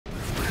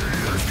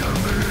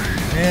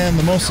And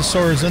the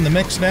mosasaur is in the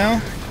mix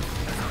now.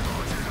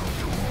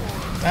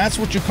 That's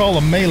what you call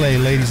a melee,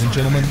 ladies and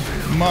gentlemen.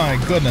 My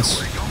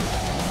goodness.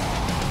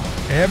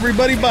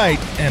 Everybody bite,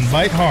 and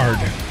bite hard.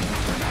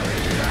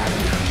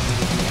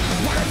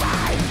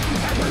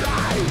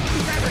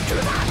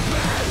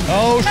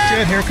 Oh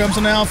shit, here comes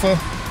an alpha.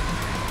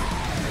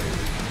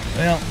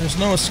 Well, there's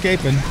no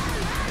escaping.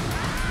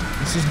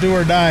 This is do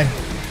or die.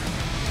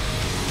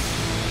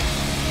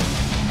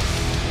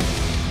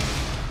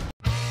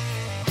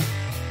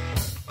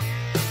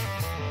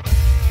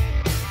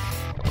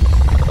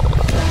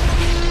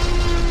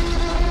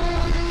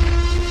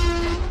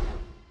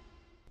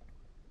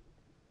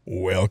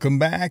 Welcome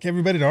back,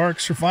 everybody, to Ark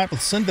Survival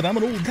Ascended. I'm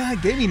an old guy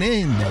gaming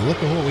in. Now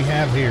look at what we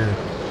have here.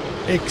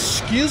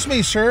 Excuse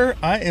me, sir.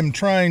 I am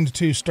trying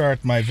to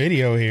start my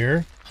video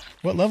here.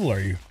 What level are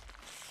you?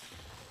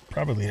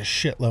 Probably a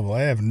shit level.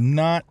 I have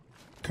not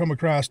come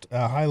across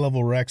a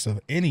high-level Rex of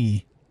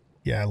any...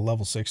 Yeah,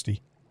 level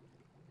 60.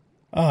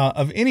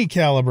 Of any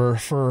caliber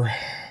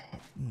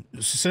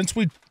since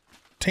we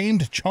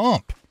tamed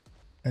Chomp.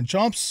 And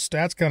Chomp's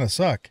stats kind of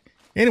suck.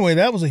 Anyway,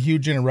 that was a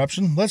huge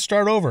interruption. Let's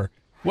start over.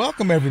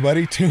 Welcome,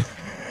 everybody, to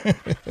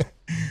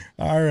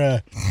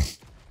our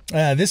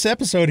this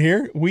episode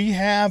here. We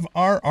have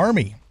our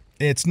army.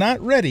 It's not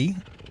ready,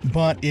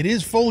 but it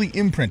is fully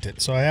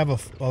imprinted. So I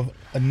have a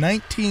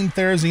 19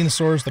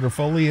 Therizinosaurs that are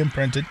fully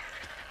imprinted.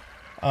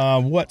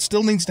 What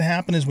still needs to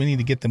happen is we need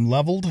to get them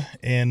leveled,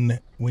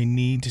 and we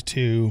need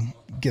to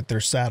get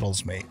their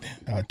saddles made.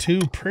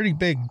 Two pretty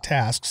big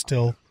tasks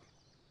still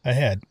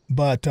ahead.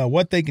 But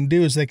what they can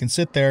do is they can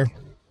sit there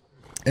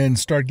and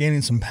start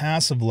gaining some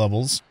passive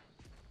levels.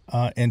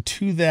 And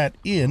to that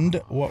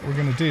end, what we're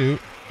going to do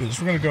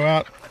is we're going to go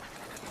out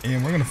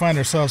and we're going to find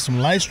ourselves some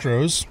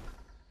Lystros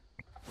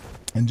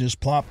and just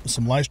plop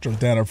some Lystros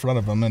down in front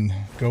of them and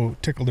go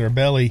tickle their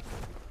belly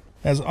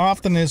as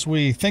often as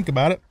we think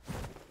about it.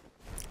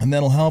 And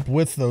that'll help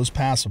with those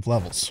passive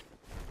levels.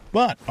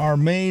 But our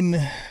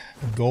main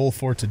goal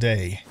for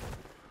today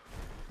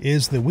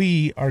is that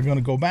we are going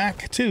to go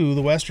back to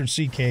the Western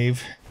Sea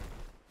Cave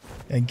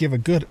and give a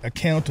good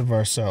account of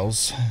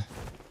ourselves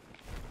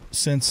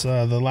since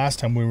the last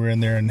time we were in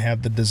there and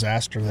had the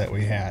disaster that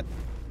we had.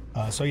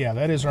 So yeah,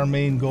 that is our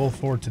main goal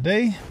for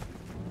today.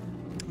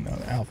 Now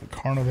the Alpha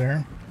Carno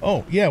there.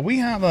 Oh yeah, we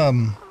have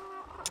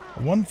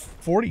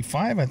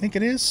 145, I think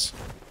it is.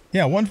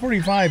 Yeah,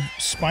 145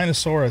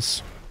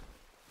 Spinosaurus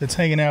that's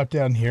hanging out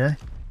down here.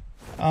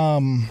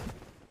 I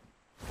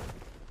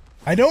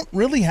don't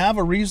really have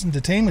a reason to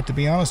tame it, to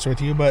be honest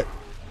with you, but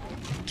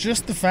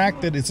just the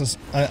fact that it's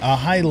a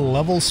high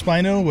level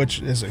Spino,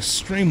 which is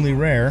extremely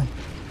rare,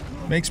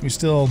 makes me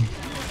still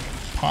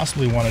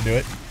possibly want to do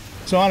it.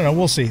 So I don't know,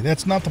 we'll see.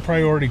 That's not the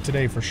priority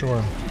today for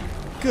sure.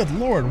 Good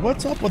lord,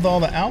 what's up with all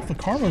the Alpha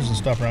Carnos and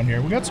stuff around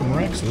here? We got some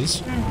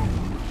Rexes.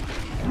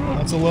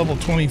 That's a level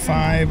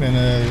 25 and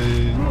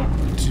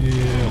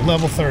a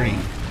level 30.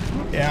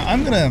 Yeah,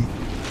 I'm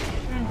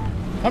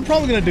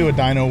probably gonna do a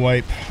dino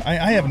wipe.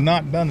 I have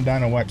not done a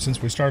dino wipe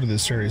since we started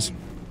this series.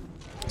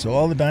 So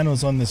all the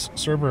dinos on this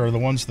server are the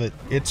ones that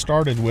it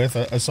started with,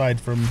 aside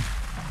from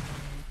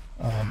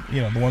you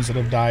know, the ones that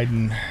have died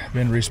and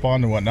been respawned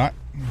and whatnot.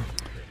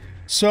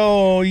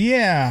 So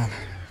yeah,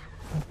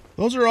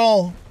 those are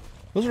all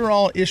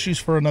issues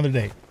for another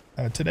day.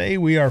 Today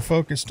we are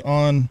focused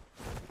on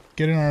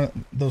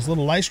getting those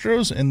little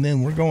Lystros, and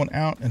then we're going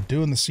out and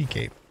doing the Sea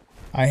Cave.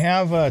 I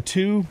have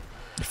two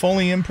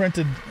fully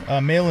imprinted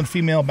male and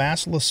female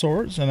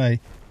Basilosaurs,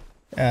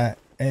 and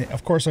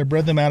of course I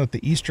bred them out at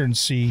the Eastern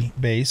Sea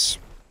base.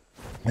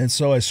 And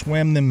so I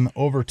swam them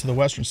over to the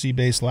Western Sea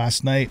base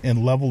last night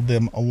and leveled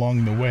them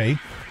along the way.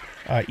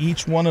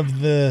 Each one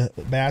of the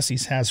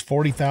Bassies has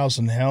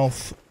 40,000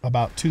 health,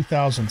 about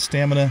 2,000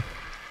 stamina,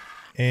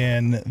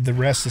 and the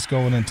rest is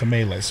going into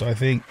melee. So I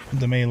think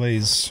the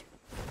melee's,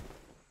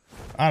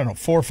 I don't know,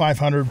 400 or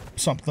 500,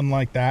 something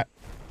like that.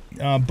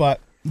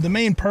 But the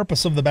main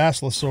purpose of the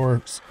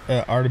Basilosaurs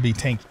are to be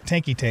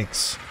tanky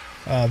tanks.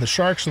 The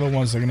sharks are the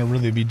ones that are going to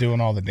really be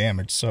doing all the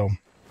damage, so...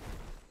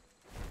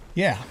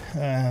 Yeah,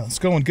 it's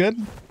going good.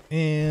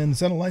 And is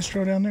that a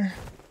Lystro down there?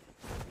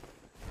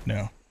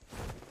 No.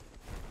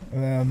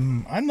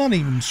 I'm not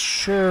even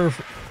sure.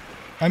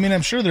 I mean,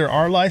 I'm sure there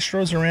are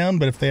Lystros around,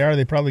 but if they are,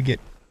 they probably get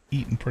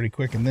eaten pretty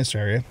quick in this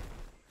area.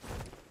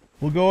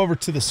 We'll go over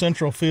to the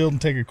central field and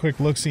take a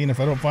quick look-see, and if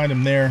I don't find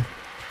them there,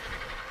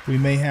 we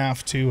may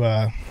have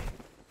to,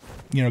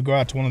 you know, go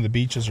out to one of the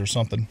beaches or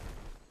something.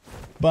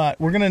 But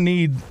we're gonna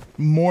need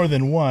more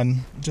than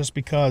one, just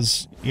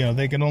because, you know,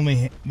 they can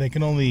only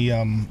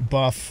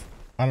buff,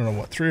 I don't know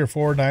what, 3 or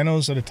 4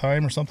 dinos at a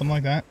time or something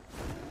like that.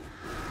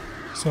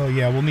 So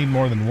yeah, we'll need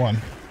more than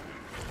one.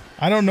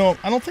 I don't know.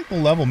 I don't think the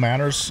level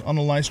matters on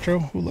the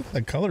Lystro. Ooh, look at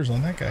the colors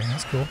on that guy.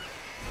 That's cool.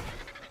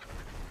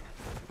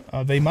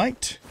 They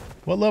might.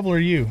 What level are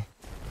you?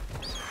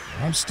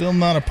 I'm still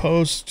not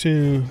opposed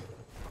to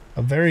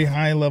a very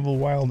high level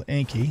wild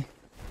Anki.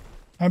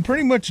 I'm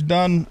pretty much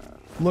done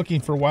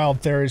looking for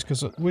wild Theris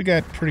because we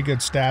got pretty good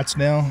stats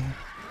now.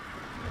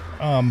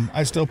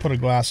 I still put a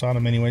glass on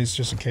them anyways,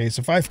 just in case.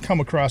 If I've come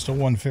across a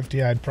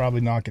 150, I'd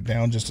probably knock it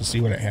down just to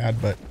see what it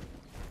had, but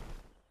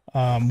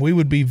we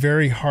would be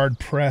very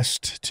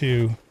hard-pressed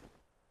to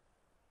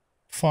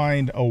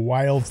find a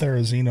wild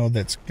Therizino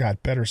that's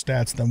got better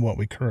stats than what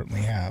we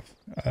currently have.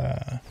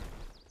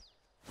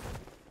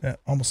 That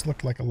almost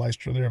looked like a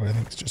Lystra there, but I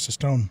think it's just a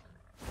stone.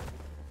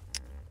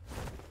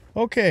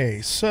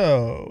 Okay,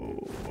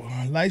 so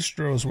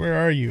Lystros, where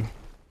are you?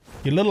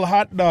 You little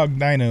hot dog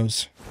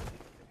dinos.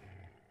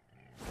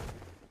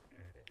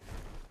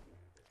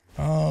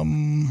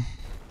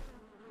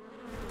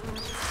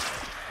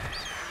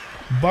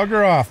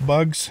 Bugger off,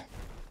 bugs.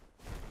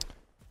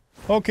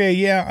 Okay,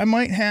 yeah, I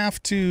might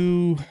have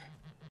to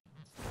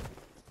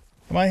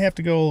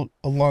go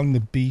along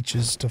the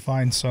beaches to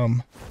find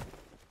some.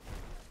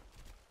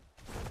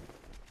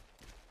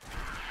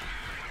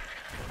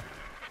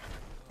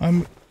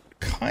 I'm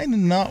kind of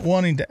not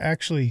wanting to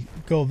actually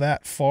go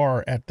that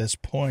far at this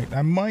point.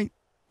 I might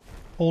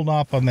hold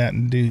off on that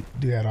and do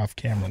that off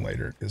camera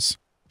later, because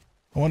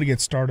I want to get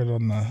started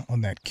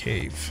on that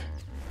cave.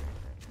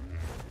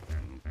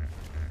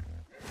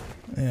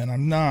 And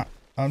I'm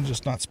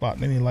just not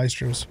spotting any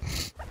Lystros.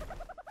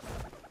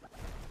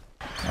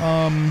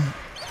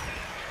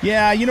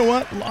 Yeah, you know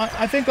what?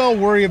 I think I'll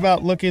worry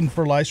about looking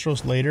for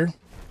Lystros later.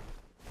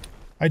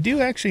 I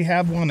do actually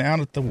have one out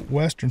at the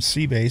Western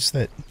Sea Base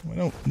that we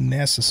don't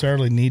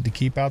necessarily need to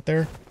keep out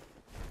there.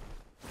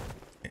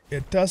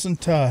 It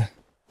doesn't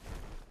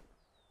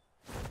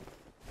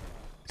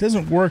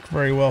work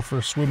very well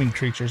for swimming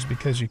creatures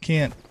because you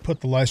can't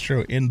put the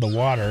Lystro in the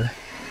water.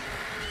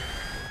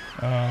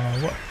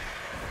 What?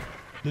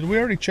 Did we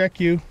already check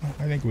you?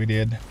 I think we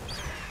did.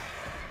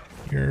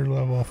 You're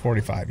level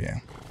 45, yeah.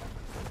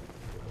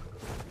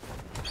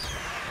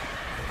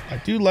 I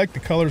do like the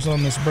colors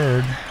on this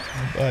bird,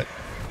 but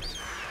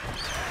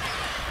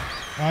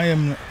I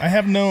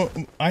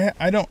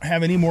don't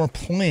have any more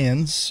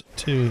plans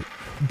to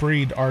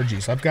breed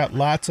Argies. I've got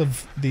lots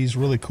of these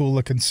really cool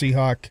looking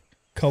Seahawk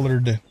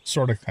colored,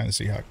 sort of kind of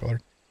Seahawk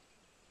colored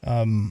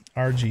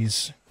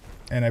Argies.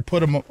 And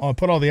I'll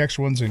put all the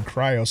extra ones in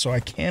cryo, so I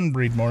can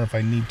breed more if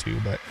I need to,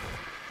 but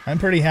I'm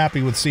pretty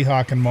happy with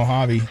Seahawk and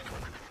Mojave.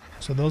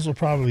 So those will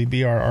probably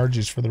be our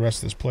Argies for the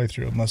rest of this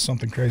playthrough, unless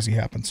something crazy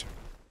happens.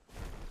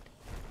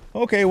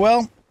 Okay,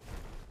 well,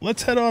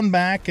 let's head on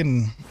back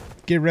and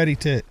get ready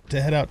to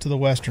head out to the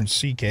Western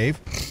Sea Cave.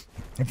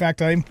 In fact,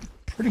 I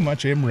pretty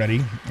much am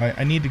ready.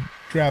 I need to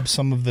grab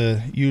some of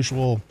the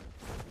usual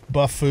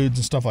buff foods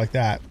and stuff like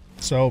that.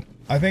 So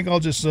I think I'll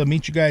just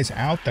meet you guys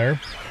out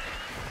there.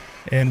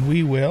 And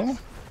we will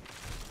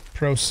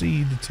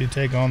proceed to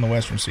take on the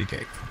Western Sea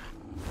Cave.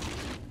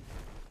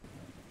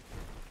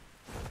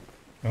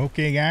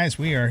 Okay, guys,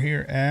 we are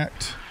here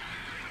at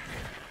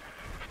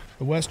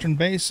the Western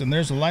Base, and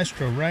there's a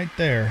Lystro right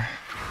there.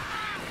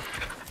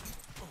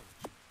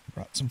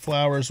 Brought some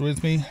flowers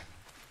with me,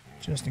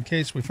 just in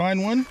case we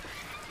find one.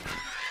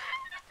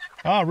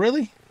 Oh,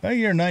 really? Oh,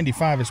 you're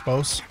 95, I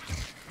suppose.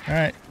 All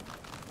right.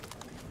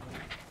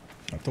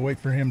 Have to wait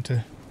for him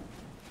to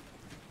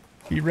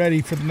be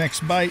ready for the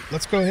next bite.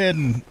 Let's go ahead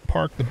and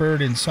park the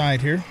bird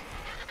inside here.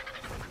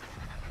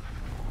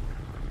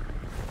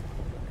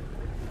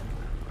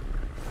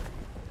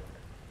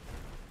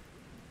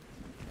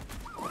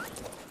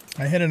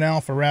 I hit an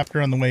alpha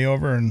raptor on the way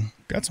over and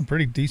got some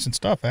pretty decent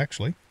stuff,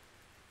 actually.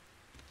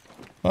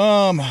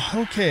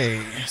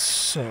 Okay,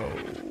 so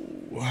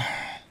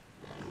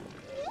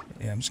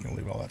yeah, I'm just gonna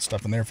leave all that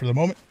stuff in there for the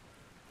moment.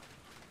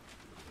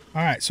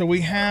 All right, so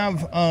we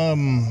have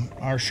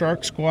our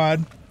shark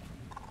squad.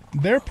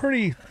 They're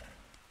pretty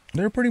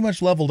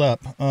much leveled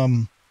up.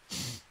 You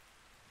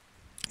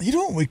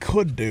know what we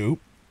could do,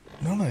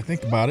 now that I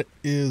think about it,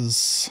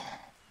 is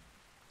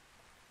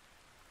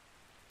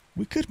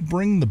we could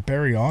bring the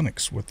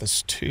baryonyx with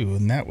us too,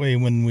 and that way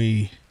when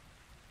we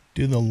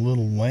do the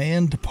little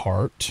land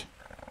part,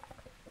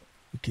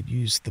 we could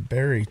use the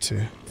berry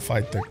to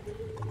fight the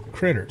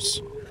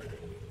critters.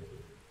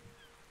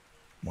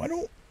 Why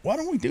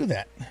don't we do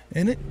that?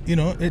 And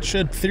it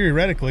should,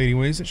 theoretically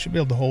anyways, it should be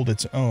able to hold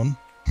its own.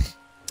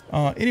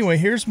 Anyway,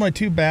 here's my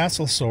two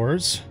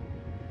basilsaurs.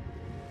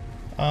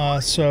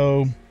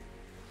 So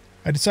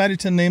I decided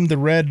to name the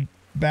red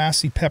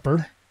Bassie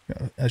Pepper,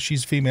 as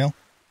she's female.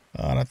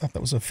 And I thought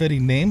that was a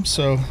fitting name.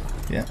 So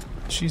yeah,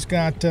 she's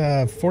got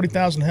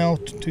 40,000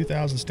 health,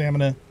 2,000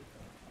 stamina,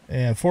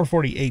 and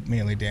 448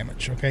 melee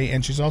damage. Okay,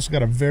 and she's also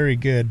got a very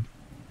good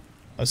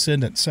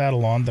Ascendant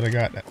saddle on that I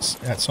got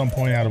at some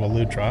point out of a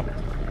loot drop.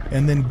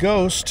 And then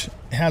Ghost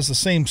has the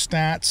same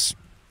stats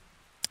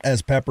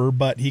as Pepper,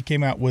 but he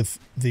came out with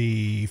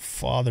the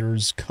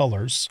father's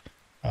colors.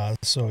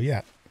 So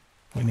yeah,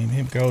 we named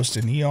him Ghost,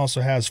 and he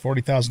also has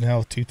 40,000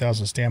 health,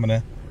 2,000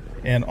 stamina,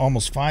 and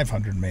almost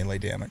 500 melee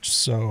damage.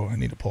 So I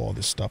need to pull all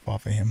this stuff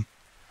off of him.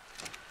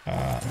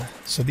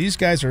 So these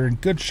guys are in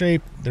good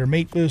shape. They're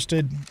mate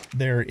boosted.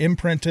 They're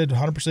imprinted,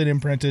 100%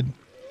 imprinted.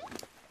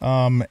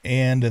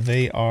 And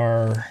they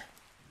are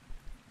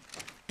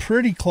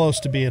pretty close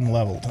to being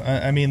leveled.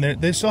 I mean,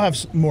 they still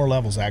have more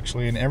levels,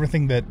 actually, and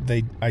everything that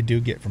I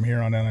do get from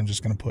here on out, I'm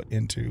just going to put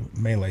into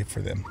melee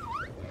for them.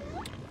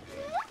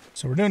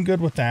 So we're doing good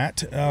with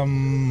that.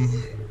 And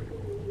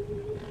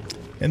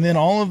then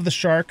all of the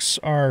sharks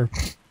are,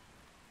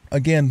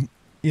 again,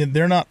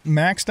 they're not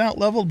maxed out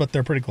leveled, but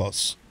they're pretty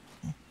close.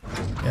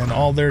 And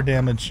all their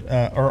damage,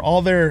 or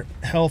all their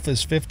health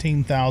is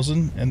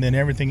 15,000, and then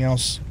everything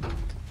else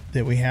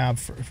that we have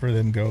for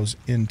them goes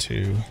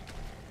into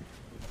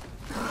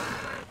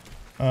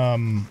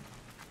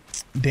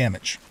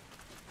damage.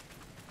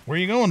 Where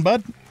you going,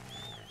 bud?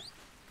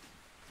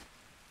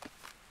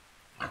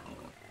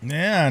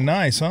 Yeah,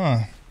 nice,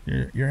 huh?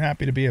 You're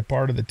happy to be a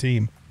part of the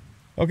team.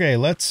 Okay,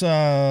 let's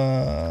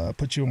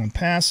put you on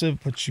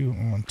passive, put you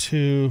on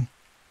 2,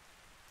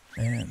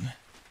 and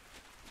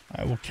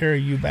I will carry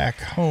you back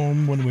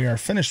home when we are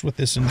finished with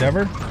this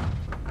endeavor.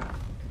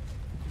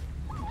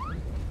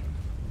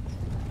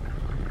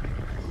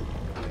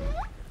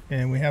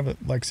 And we have,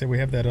 like I said, we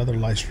have that other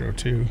Lystro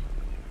too.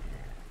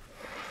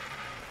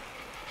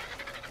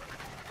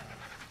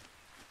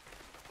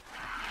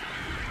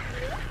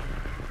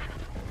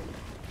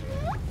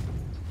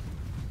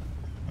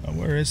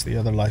 Where is the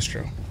other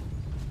Lystro?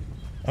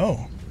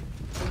 Oh,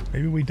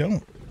 maybe we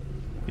don't.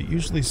 It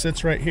usually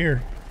sits right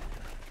here.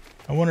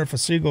 I wonder if a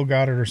seagull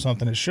got it or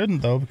something. It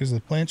shouldn't, though, because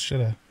the plants should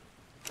have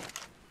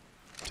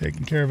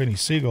taken care of any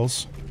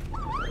seagulls.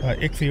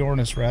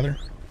 Ichthyornis, rather.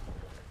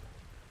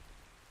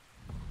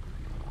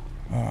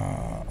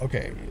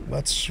 Okay,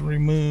 let's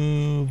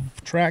remove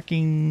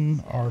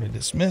tracking, R to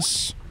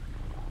dismiss.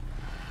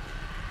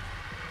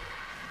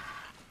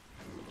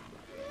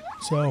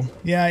 So,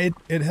 yeah,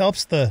 it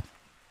helps the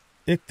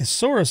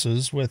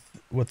Ichthysauruses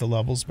with the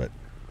levels, but...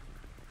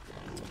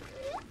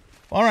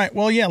 Alright,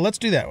 well, yeah, let's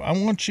do that. I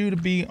want you to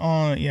be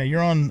on... Yeah,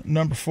 you're on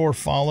number 4,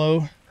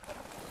 follow.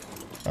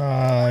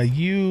 Oh,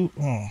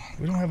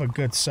 we don't have a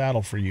good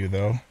saddle for you,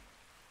 though.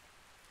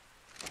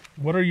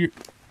 What are your...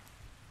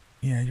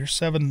 Yeah, you're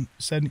 7...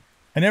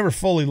 I never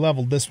fully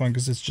leveled this one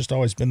because it's just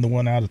always been the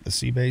one out at the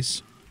sea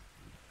base.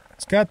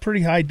 It's got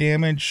pretty high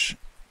damage.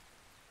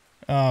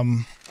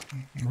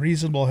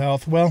 Reasonable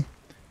health. Well,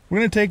 we're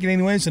going to take it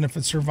anyways, and if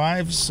it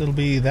survives, it'll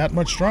be that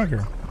much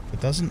stronger. If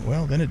it doesn't,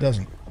 well, then it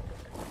doesn't.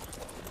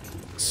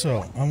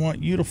 So, I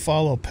want you to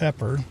follow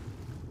Pepper.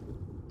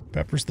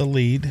 Pepper's the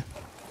lead.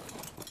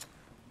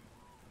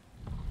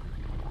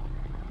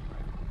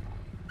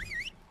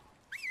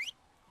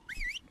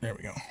 There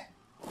we go.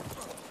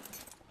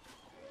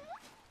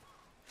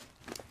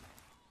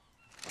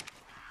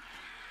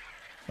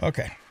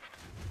 Okay.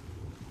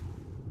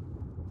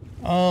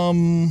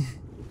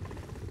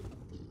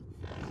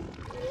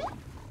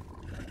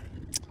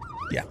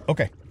 Yeah,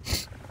 okay.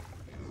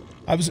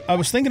 I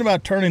was thinking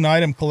about turning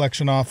item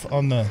collection off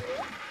on the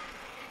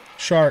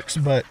sharks,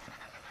 but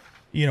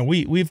you know,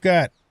 we've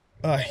got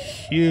a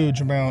huge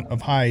amount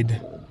of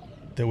hide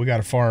that we got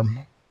to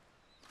farm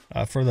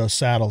for those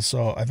saddles,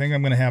 so I think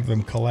I'm going to have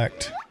them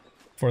collect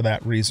for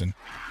that reason.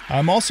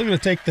 I'm also going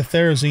to take the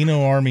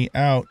Therizino army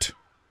out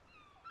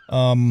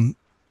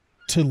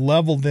to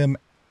level them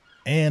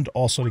and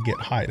also to get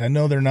hide. I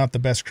know they're not the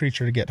best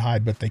creature to get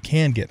hide, but they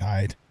can get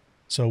hide.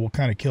 So we'll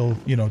kind of kill,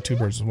 you know, 2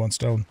 birds with 1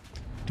 stone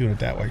doing it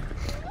that way.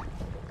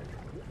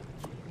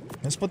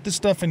 Let's put this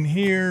stuff in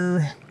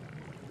here.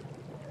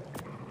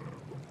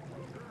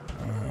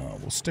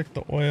 We'll stick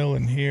the oil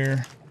in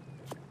here.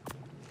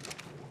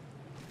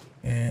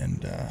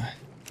 And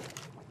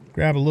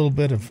grab a little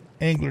bit of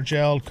angler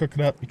gel, cook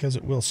it up because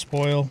it will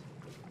spoil.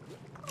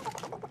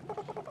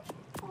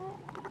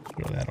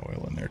 Throw that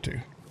oil in there too.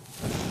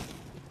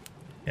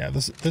 Yeah,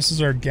 this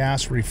is our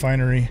gas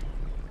refinery.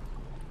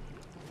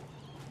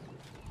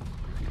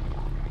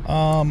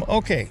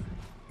 Okay.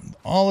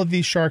 All of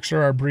these sharks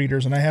are our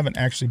breeders, and I haven't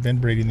actually been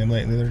breeding them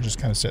lately. They're just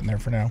kind of sitting there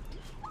for now.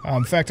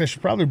 In fact, I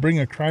should probably bring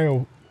a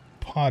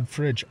cryopod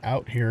fridge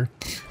out here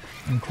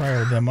and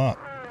cryo them up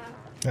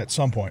at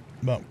some point.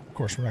 But, of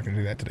course, we're not going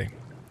to do that today.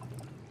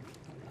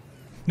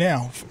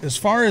 Now, as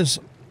far as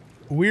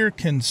we're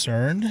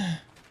concerned,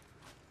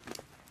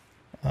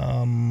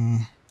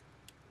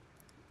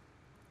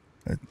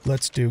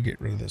 let's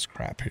get rid of this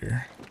crap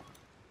here.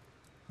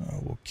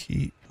 We'll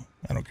keep...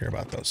 I don't care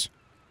about those.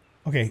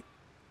 Okay.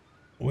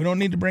 We don't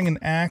need to bring an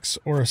axe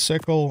or a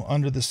sickle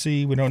under the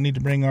sea. We don't need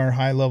to bring our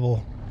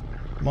high-level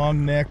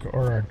long neck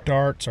or our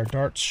darts. Our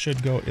darts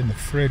should go in the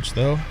fridge,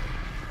 though.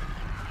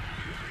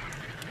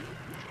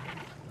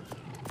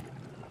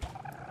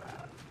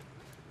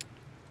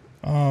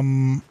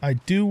 I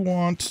do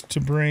want to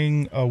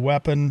bring a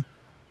weapon,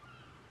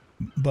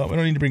 but we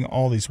don't need to bring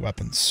all these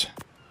weapons.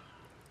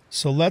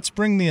 So let's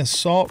bring the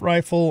assault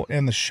rifle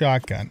and the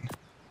shotgun.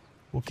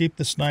 We'll keep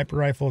the sniper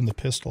rifle and the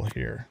pistol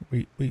here.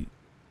 We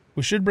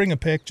should bring a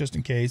pick just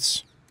in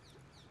case.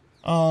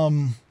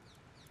 You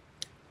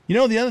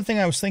know, the other thing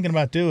I was thinking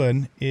about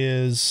doing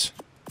is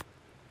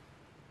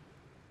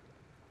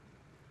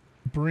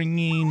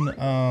bringing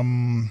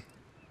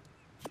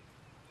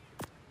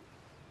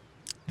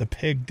the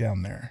pig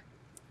down there.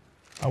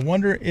 I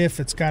wonder if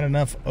it's got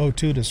enough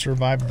O2 to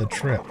survive the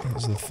trip,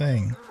 is the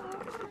thing.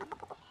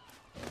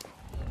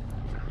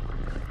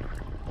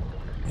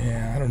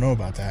 Yeah, I don't know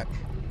about that.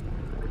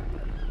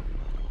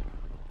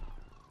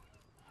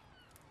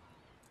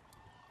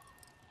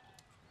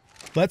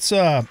 Let's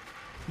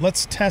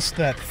test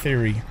that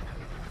theory.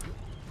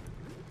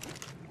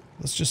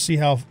 Let's just see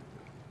how,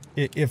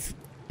 if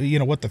you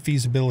know, what the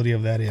feasibility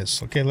of that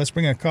is. Okay, let's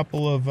bring a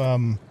couple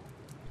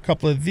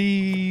of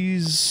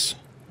these.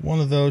 One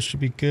of those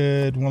should be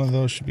good. One of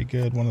those should be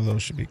good. One of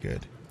those should be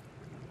good.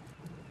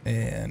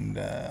 And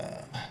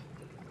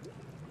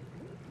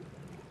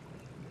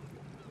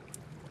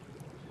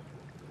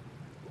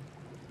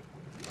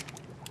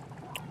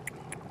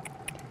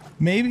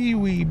maybe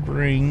we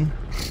bring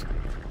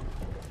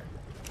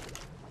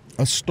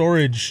a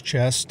storage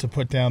chest to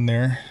put down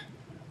there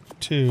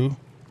too.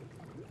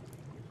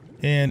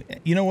 And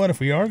you know what, if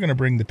we are going to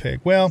bring the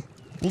pig, well,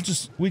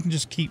 we can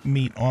just keep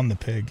meat on the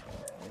pig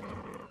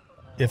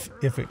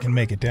if it can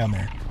make it down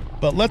there.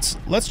 But let's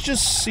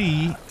just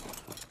see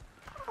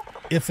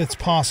if it's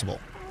possible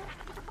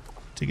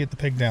to get the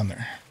pig down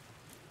there.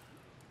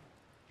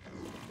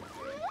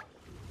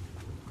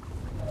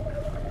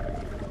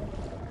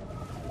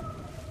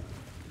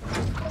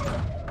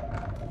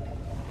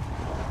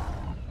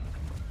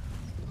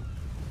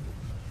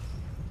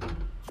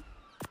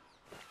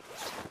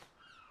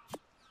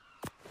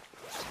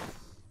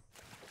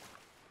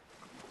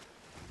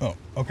 Oh,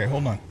 okay,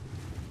 hold on.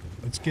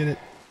 Let's get it.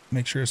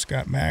 Make sure it's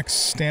got max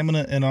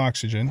stamina and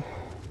oxygen.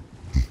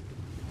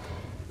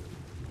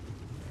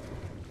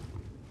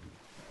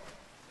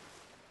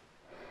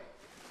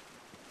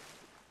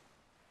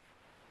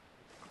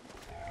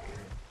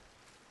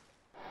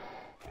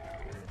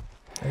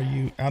 Are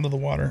you out of the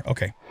water?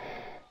 Okay.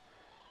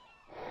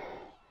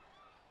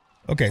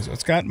 Okay, so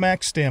it's got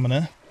max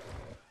stamina.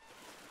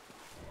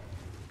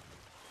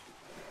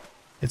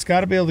 It's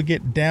got to be able to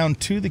get down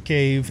to the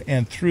cave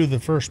and through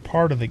the first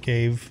part of the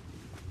cave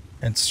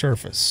and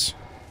surface.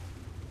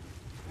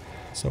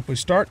 So if we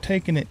start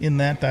taking it in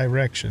that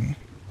direction,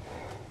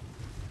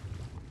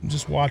 I'm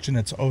just watching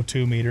its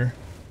O2 meter.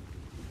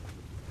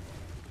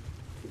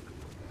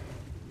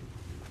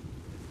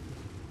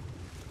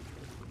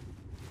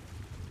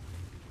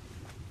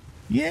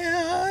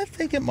 Yeah, I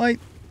think it might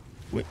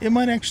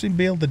actually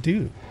be able to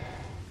do.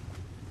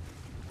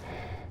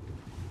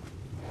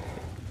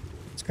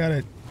 It's got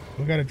to,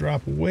 we got to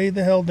drop way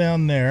the hell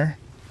down there.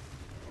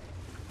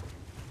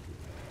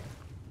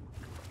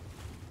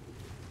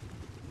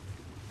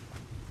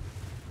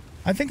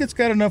 I think it's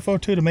got enough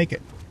O2 to make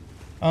it.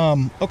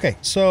 Okay,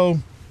 so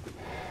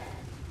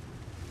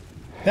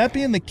that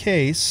being the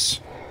case,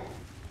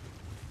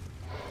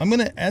 I'm going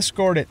to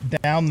escort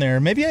it down there.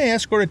 Maybe I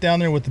escort it down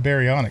there with the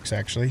baryonyx,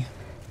 actually.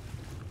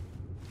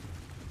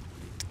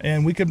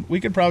 And we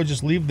could probably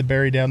just leave the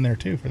berry down there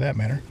too, for that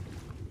matter.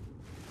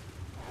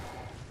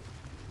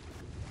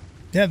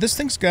 Yeah, this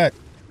thing's got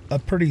a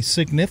pretty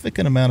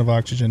significant amount of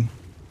oxygen.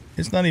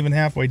 It's not even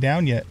halfway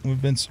down yet.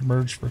 We've been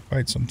submerged for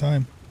quite some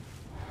time.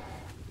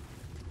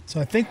 So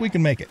I think we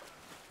can make it.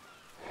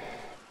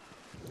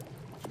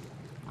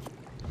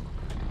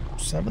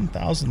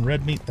 7,000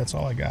 red meat, that's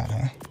all I got,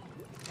 huh?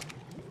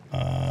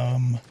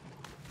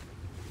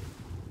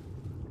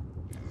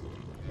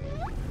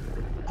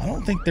 I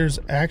don't think there's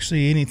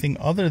actually anything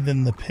other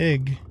than the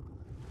pig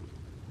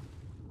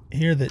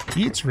here that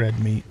eats red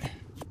meat.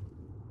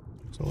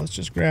 So let's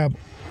just grab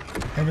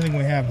everything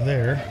we have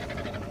there.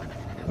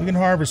 We can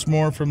harvest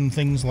more from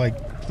things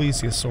like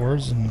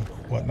plesiosaurs and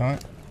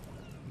whatnot.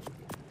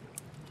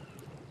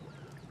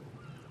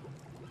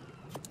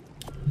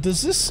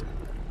 Does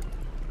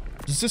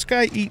this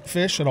guy eat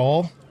fish at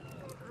all?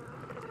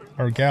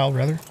 Or gal,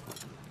 rather.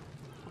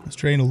 Let's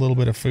drain a little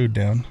bit of food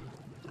down.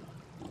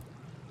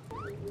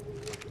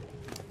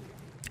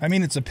 I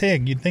mean, it's a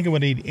pig. You'd think it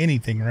would eat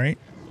anything, right?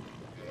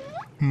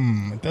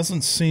 It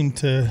doesn't seem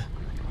to...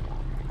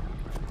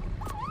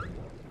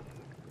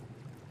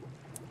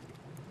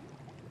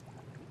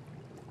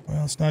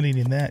 Well, it's not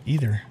eating that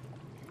either.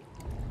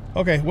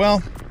 Okay,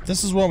 well,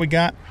 this is what we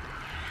got.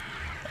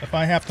 If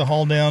I have to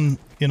haul down,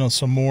 you know,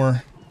 some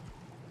more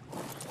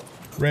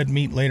red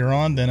meat later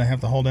on, then I have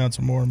to haul down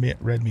some more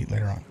red meat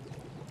later on.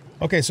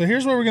 Okay, so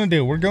here's what we're going to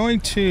do. We're going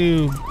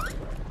to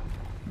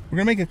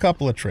make a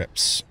couple of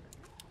trips.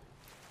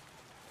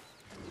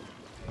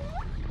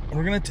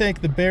 We're going to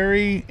take the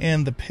berry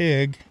and the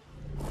pig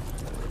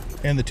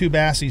and the two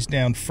bassies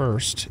down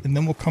first, and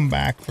then we'll come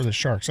back for the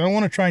sharks. I don't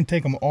want to try and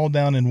take them all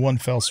down in one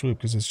fell swoop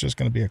because it's just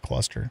going to be a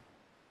cluster.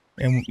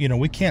 And, you know,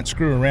 we can't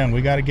screw around.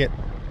 We got to get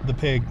the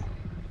pig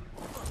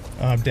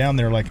down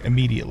there, like,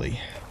 immediately.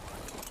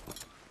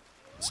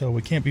 So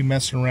we can't be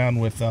messing around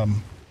with,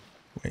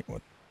 wait,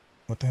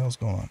 what the hell's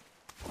going on?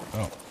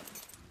 Oh.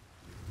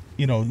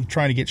 You know,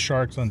 trying to get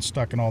sharks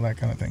unstuck and all that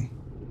kind of thing.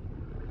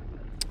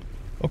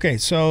 Okay,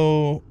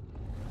 so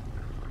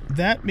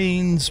that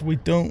means we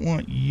don't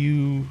want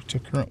you to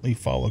currently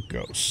follow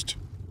Ghost.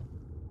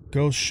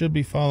 Ghost should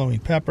be following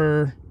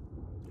Pepper.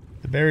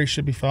 The berry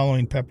should be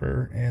following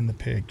Pepper, and the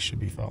pig should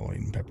be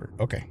following Pepper.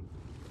 Okay.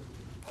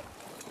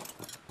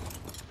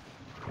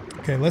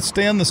 Okay, let's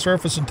stay on the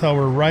surface until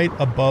we're right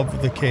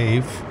above the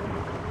cave.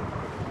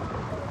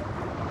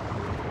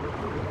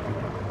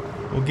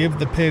 We'll give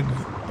the pig,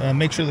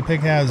 make sure the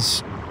pig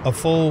has a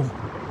full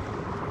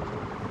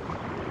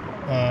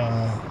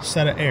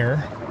set of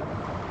air.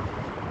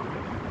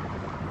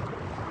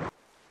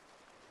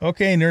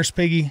 Okay, Nurse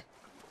Piggy,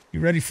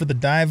 you ready for the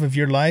dive of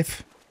your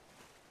life?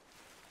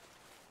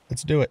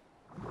 Let's do it.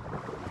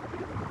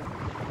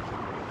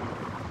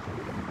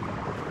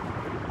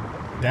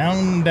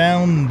 Down,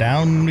 down,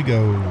 down we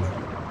go.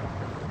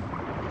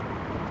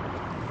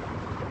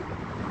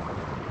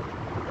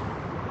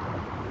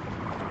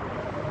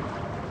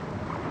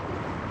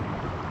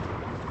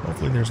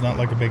 Hopefully there's not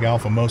like a big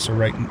alpha mosa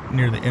right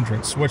near the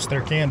entrance, which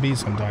there can be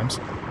sometimes.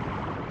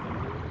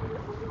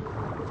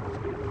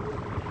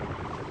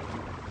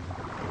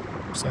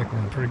 Looks like we're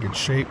in pretty good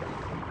shape.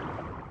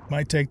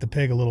 Might take the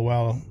pig a little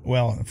while.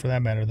 Well, for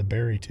that matter, the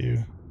berry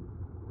too.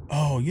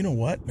 Oh, you know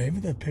what? Maybe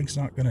the pig's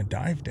not going to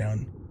dive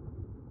down.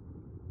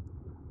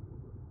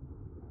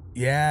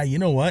 Yeah, you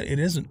know what? It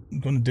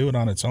isn't going to do it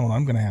on its own.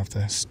 I'm going to have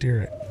to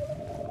steer it.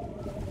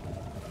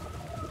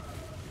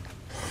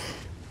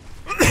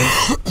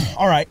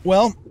 All right,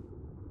 well.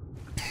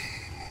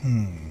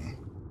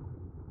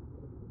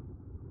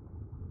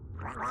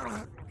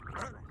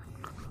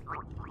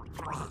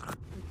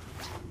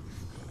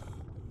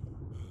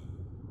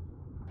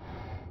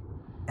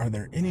 Are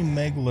there any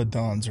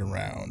megalodons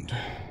around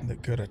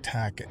that could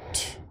attack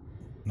it?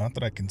 Not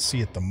that I can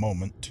see at the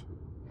moment.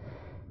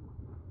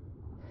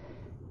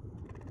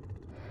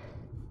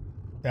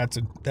 That's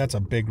a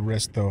big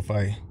risk though if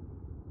I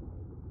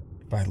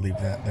leave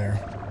that there.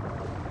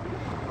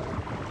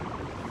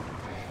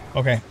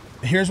 Okay,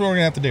 here's what we're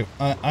gonna have to do.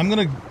 I'm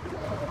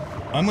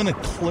gonna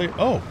clear.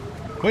 Oh,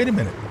 wait a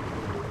minute.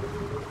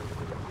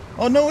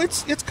 Oh no,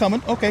 it's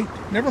coming. Okay,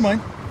 never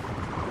mind.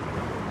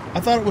 I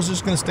thought it was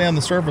just gonna stay on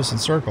the surface and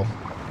circle.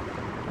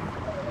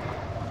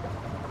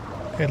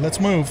 Okay, let's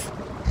move.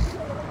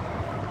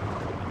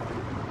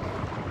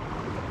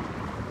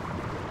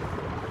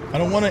 I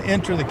don't want to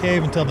enter the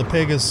cave until the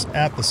pig is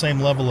at the same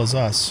level as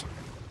us,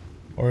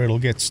 or it'll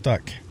get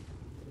stuck.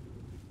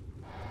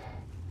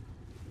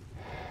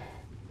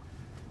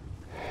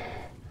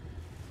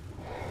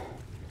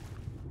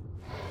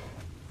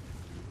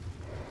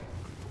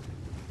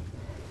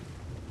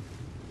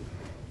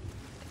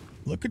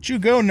 Look at you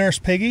go, Nurse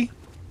Piggy.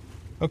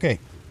 Okay.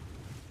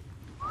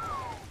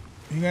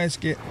 You guys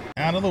get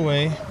out of the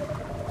way.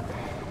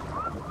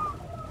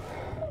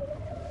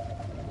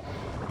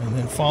 And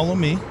then follow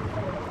me.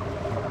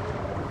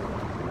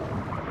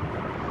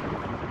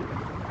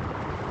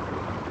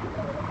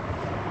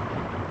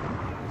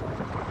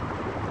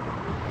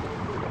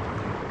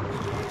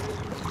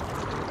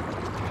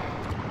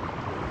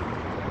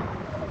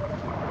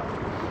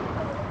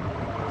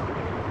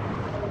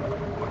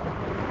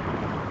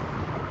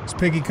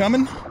 Piggy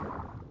coming?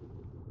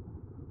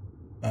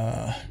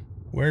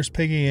 Where's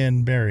Piggy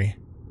and Barry?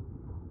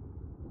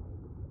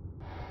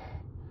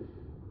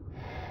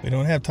 We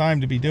don't have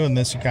time to be doing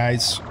this, you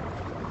guys.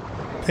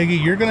 Piggy,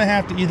 you're gonna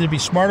have to either be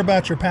smart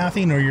about your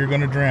pathing or you're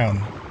gonna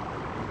drown.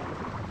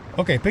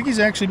 Okay, Piggy's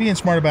actually being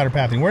smart about her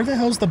pathing. Where the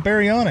hell's the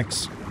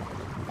baryonyx?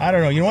 I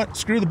don't know. You know what?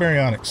 Screw the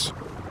baryonyx.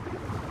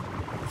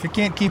 If it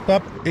can't keep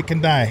up, it can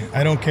die.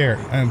 I don't care.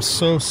 I am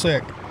so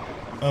sick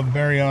of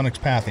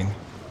baryonyx pathing.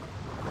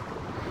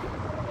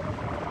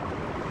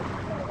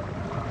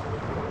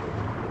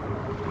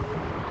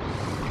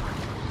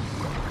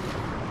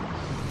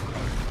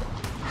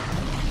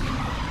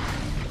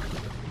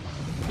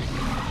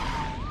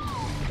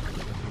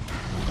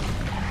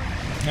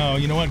 No,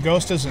 you know what?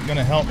 Ghost isn't going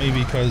to help me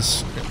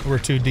because we're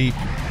too deep.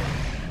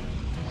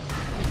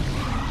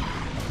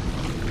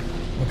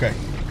 Okay.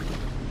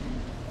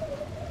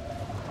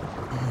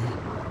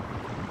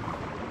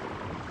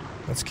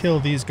 Let's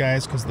kill these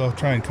guys because they'll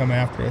try and come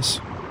after us.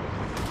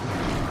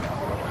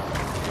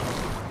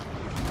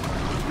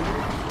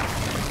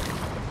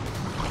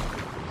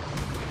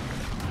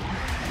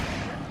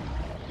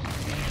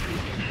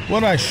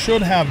 What I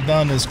should have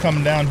done is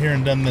come down here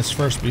and done this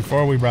first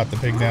before we brought the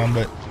pig down,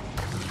 but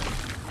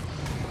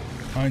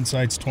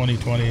hindsight's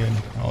 20/20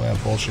 and all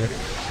that bullshit.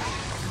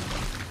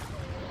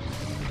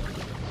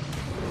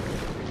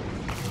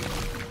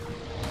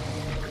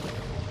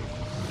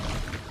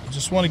 I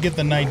just want to get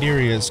the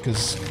Niderias,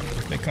 because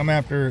if they come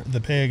after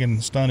the pig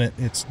and stun it,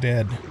 it's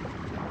dead.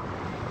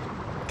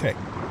 Okay,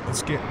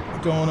 let's get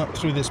going up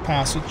through this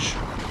passage.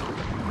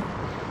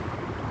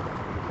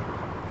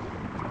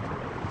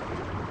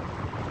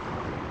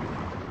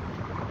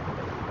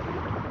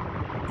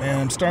 And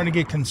I'm starting to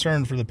get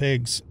concerned for the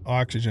pig's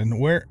oxygen.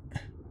 Where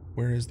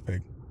is the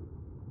pig?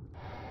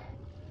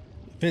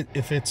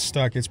 If it's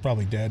stuck, it's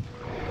probably dead.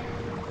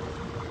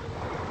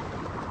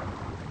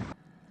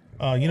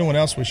 You know what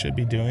else we should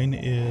be doing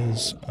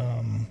is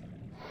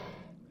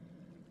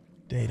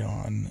date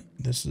on.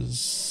 This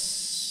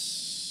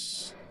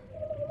is.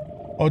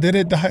 Oh, did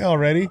it die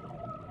already?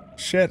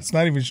 Shit, it's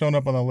not even showing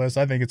up on the list.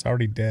 I think it's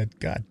already dead.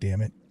 God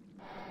damn it.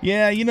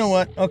 Yeah, you know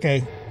what?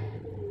 Okay.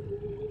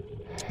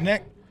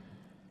 Next.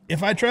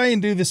 if I try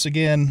and do this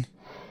again,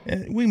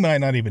 we might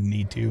not even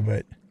need to,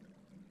 but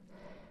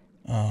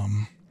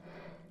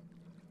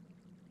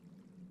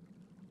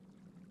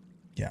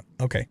yeah,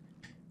 okay.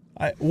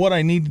 What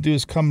I need to do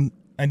is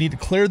I need to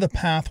clear the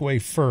pathway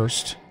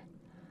first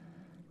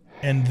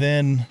and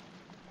then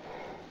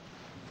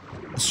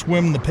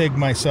swim the pig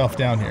myself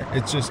down here.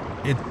 It's just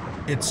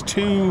it's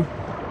too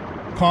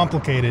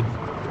complicated.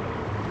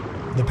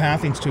 The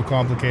pathing's too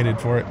complicated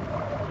for it.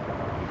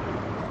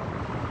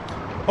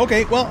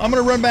 Okay, well, I'm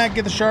gonna run back,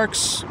 get the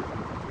sharks,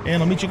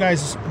 and I'll meet you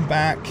guys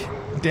back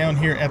down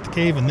here at the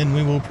cave, and then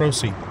we will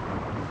proceed.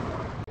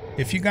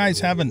 If you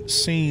guys haven't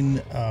seen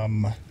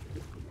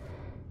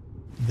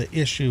the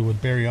issue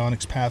with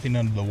baryonyx pathing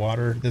under the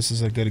water, this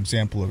is a good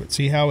example of it.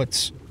 See how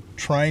it's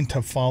trying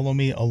to follow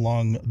me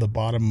along the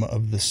bottom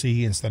of the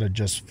sea instead of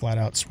just flat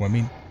out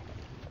swimming?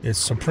 It's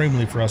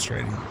supremely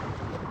frustrating.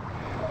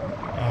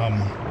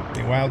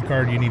 The wild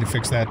card, you need to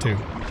fix that too.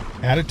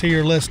 Add it to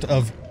your list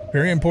of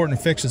very important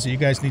fixes that you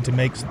guys need to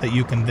make so that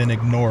you can then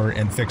ignore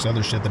and fix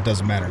other shit that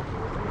doesn't matter.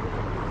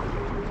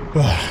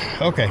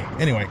 Okay,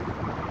 anyway.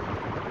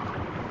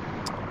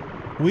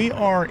 We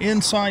are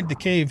inside the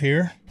cave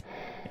here,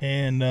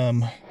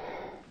 and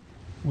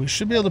we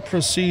should be able to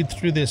proceed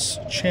through this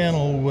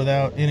channel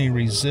without any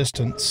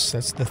resistance.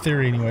 That's the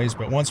theory anyways,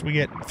 but once we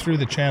get through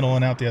the channel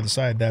and out the other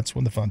side, that's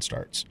when the fun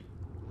starts.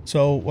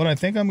 So what I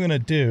think I'm going to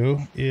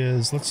do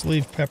is, let's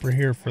leave Pepper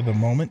here for the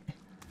moment,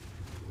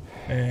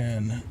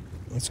 and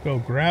let's go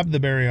grab the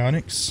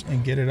baryonyx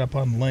and get it up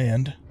on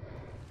land.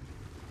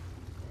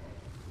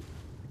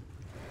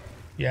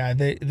 Yeah,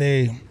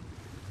 they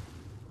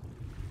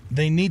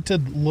need to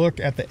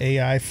look at the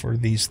AI for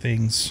these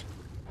things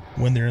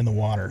when they're in the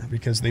water,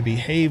 because they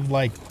behave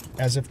like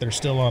as if they're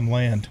still on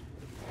land.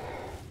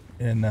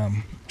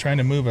 And trying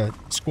to move a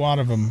squad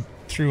of them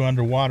through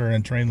underwater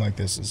in terrain like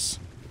this is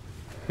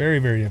very,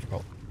 very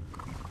difficult.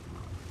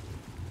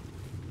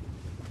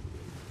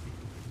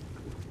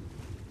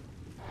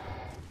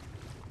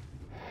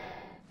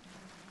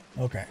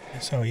 Okay,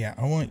 so yeah,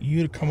 I want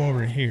you to come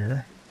over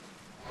here.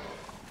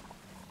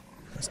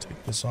 Let's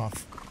take this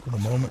off for the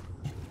moment.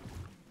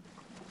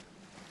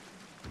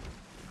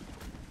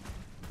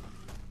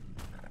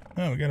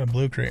 Oh, we got a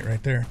blue crate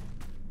right there.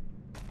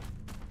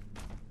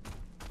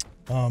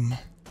 And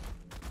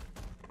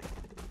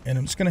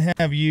I'm just gonna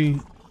have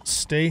you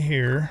stay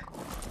here.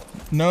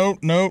 No,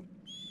 no.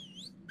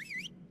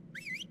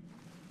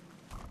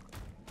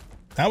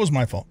 That was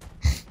my fault.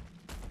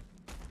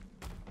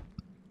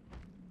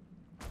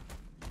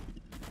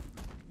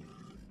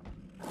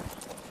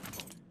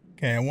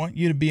 Okay, I want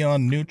you to be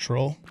on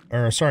neutral,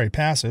 or sorry,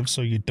 passive,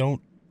 so you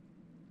don't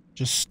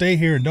just stay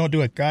here and don't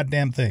do a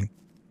goddamn thing.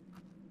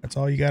 That's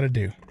all you gotta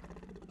do.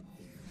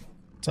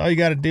 That's all you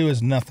gotta do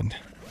is nothing.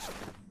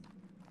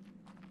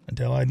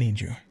 Until I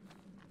need you.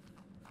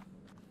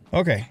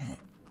 Okay.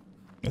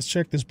 Let's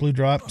check this blue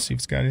drop, see if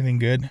it's got anything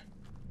good.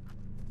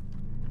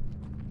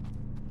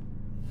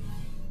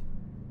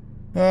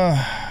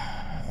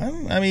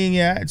 I mean,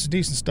 yeah, it's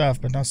decent stuff,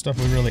 but not stuff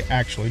we really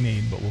actually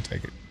need, but we'll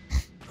take it.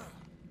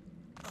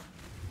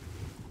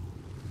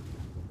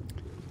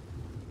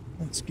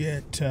 Let's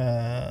get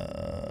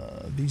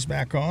these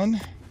back on.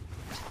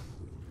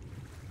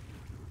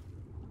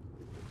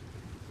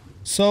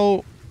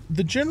 So,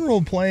 the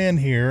general plan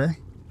here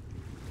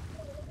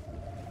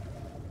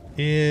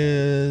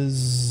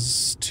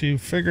is to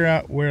figure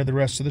out where the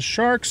rest of the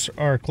sharks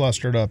are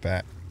clustered up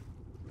at.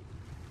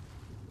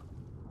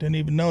 Didn't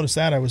even notice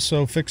that. I was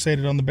so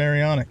fixated on the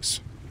baryonyx.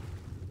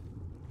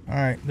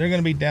 Alright, they're going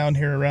to be down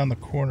here around the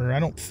corner. I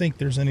don't think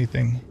there's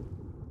anything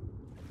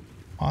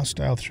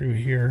hostile through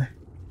here.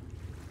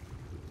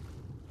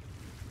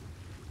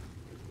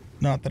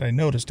 Not that I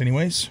noticed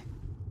anyways.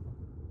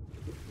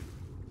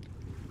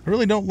 I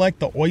really don't like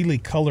the oily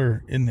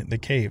color in the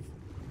cave.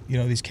 You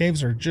know, these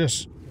caves are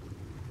just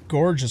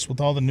gorgeous with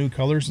all the new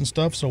colors and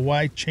stuff, so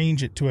why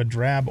change it to a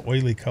drab,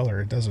 oily color?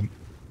 It doesn't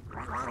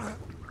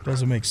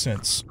make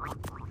sense.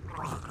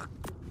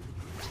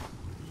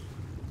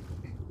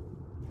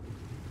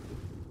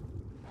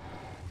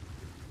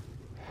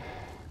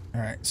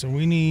 Alright, so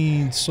we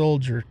need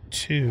Soldier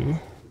 2.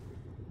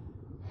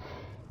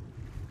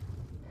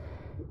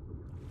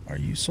 Are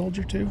you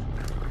Soldier 2?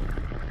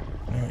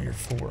 No, you're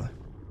 4.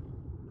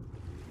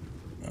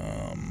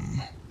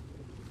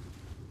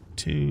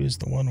 2 is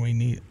the one we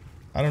need.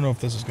 I don't know if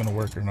this is going to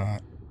work or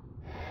not.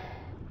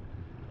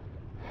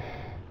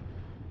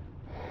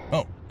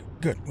 Oh,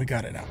 good. We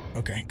got it out.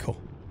 Okay, cool.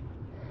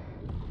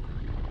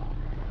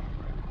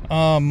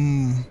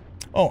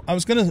 Oh, I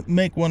was going to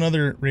make one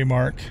other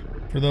remark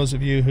for those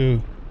of you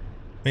who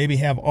maybe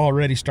have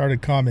already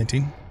started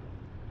commenting.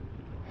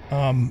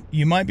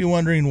 You might be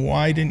wondering,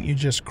 why didn't you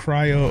just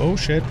cryo... Oh,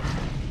 shit.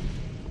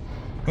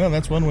 Well,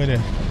 that's one way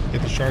to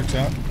get the sharks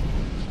out.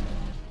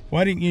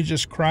 Why didn't you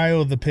just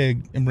cryo the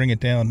pig and bring it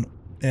down?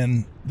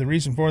 And the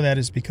reason for that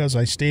is because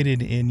I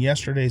stated in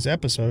yesterday's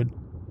episode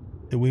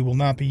that we will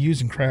not be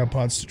using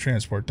cryopods to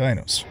transport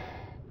dinos.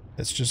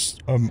 That's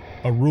just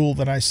a rule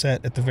that I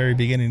set at the very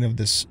beginning of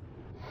this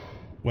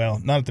well,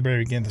 not at the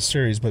very beginning of the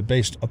series, but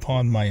based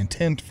upon my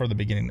intent for the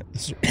beginning of the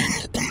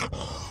series.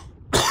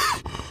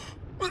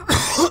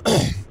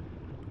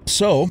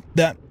 So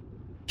that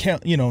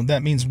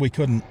that means we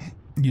couldn't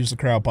use the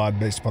cryo pod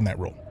based upon that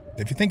rule.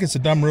 If you think it's a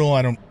dumb rule,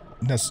 I don't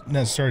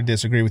necessarily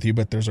disagree with you,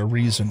 but there's a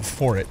reason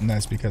for it, and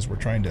that's because we're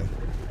trying to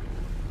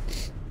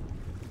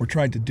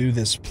do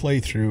this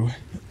playthrough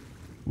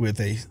with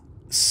a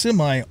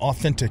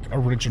semi-authentic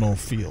original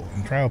feel,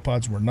 and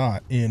cryopods were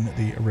not in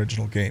the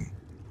original game.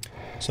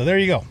 So there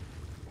you go.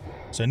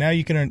 So now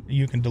you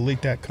can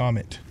delete that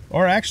comment,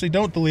 or actually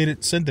don't delete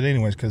it, send it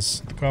anyways,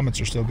 because the comments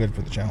are still good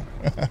for the channel.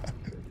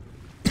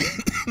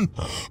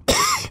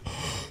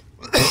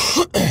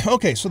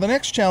 Okay, so the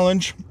next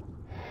challenge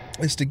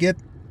is to get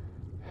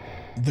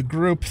the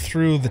group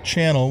through the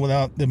channel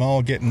without them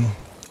all getting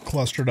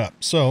clustered up.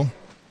 So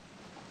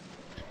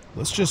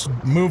let's just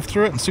move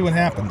through it and see what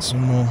happens,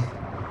 and we'll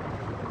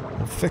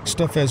fix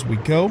stuff as we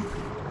go.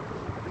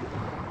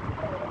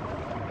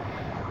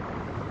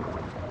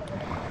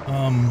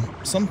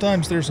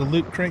 Sometimes there's a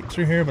loot crate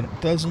through here, but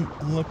it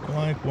doesn't look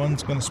like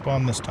one's going to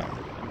spawn this time.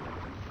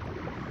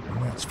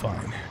 And that's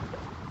fine.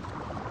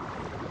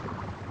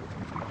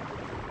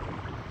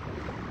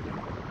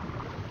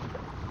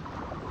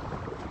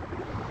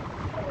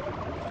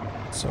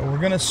 So we're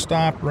going to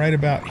stop right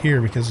about here,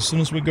 because as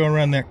soon as we go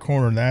around that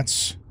corner,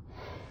 that's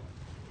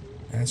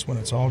when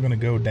it's all going to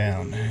go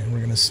down. And we're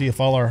going to see if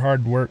all our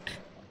hard work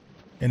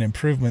and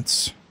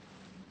improvements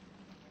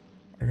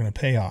are going to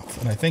pay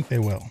off. And I think they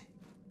will.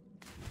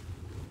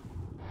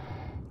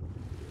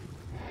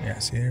 Yeah,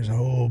 see, there's a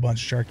whole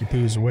bunch of sharky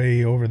poos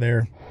way over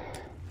there.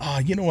 Ah,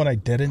 you know what I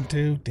didn't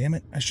do? Damn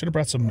it. I should have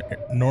brought some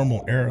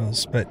normal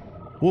arrows, but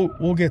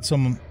we'll get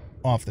some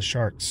off the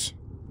sharks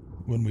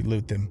when we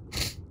loot them.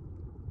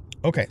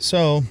 Okay,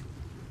 so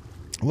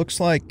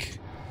looks like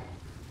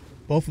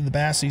both of the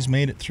bassies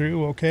made it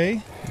through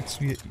okay.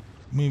 Let's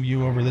move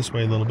you over this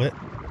way a little bit.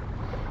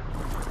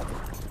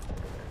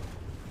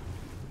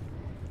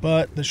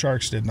 But the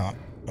sharks did not,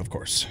 of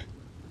course.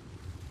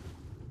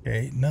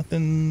 Okay,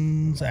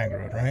 nothing's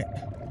aggroed, right?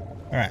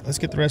 Alright, let's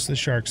get the rest of the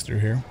sharks through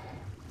here.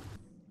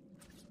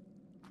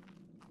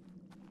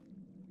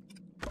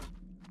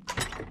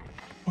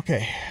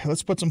 Okay,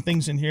 let's put some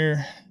things in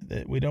here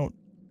that we don't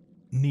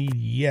need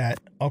yet.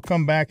 I'll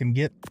come back and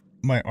get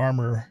my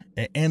armor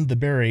and the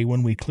berry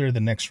when we clear the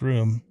next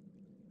room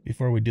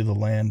before we do the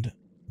land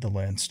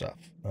stuff.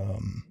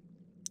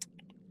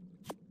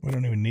 We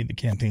don't even need the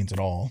canteens at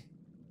all.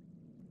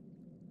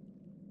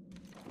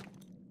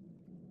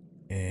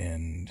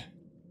 And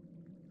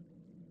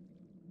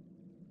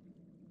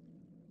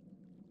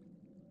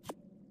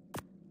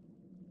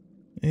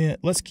yeah,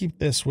 let's keep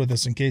this with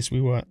us in case we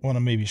want to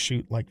maybe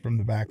shoot like from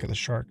the back of the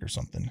shark or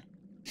something.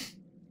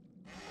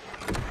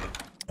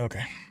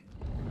 Okay.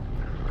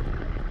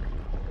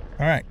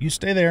 Alright, you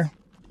stay there.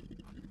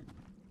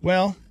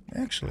 Well,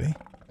 actually,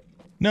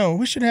 no,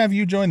 we should have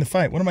you join the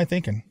fight. What am I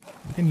thinking?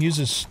 We can use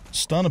this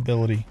stun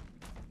ability.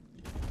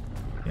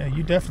 Yeah,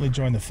 you definitely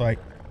join the fight.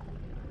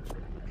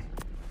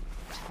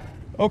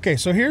 Okay,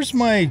 so here's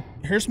my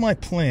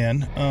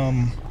plan.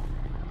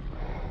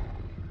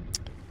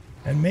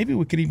 And maybe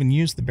we could even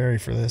use the berry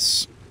for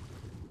this.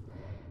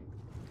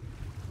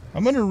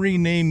 I'm going to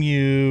rename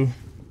you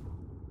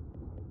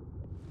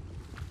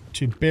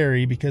to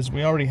Barry because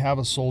we already have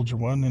a soldier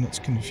one and it's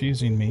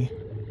confusing me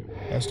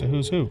as to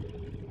who's who.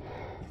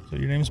 So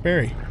your name's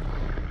Barry.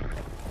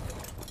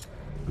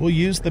 We'll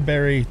use the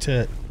berry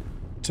to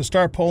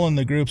start pulling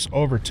the groups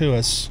over to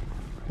us,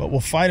 but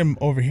we'll fight them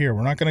over here.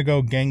 We're not going to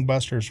go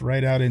gangbusters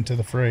right out into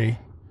the fray.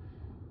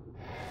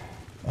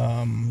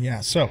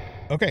 Yeah, so,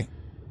 okay.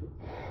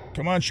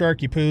 Come on,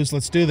 Sharky Poos,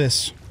 let's do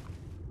this.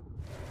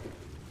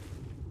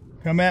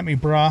 Come at me,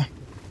 brah.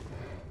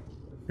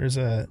 There's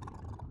a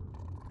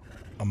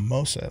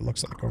Mosa, it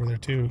looks like, over there,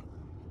 too.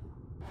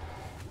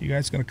 You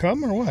guys gonna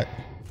come, or what?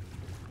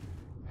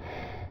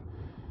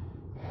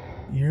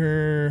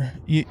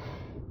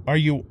 Are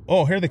you...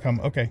 Oh, here they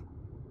come, okay.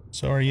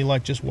 So are you,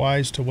 like, just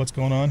wise to what's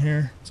going on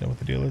here? Is that what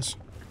the deal is?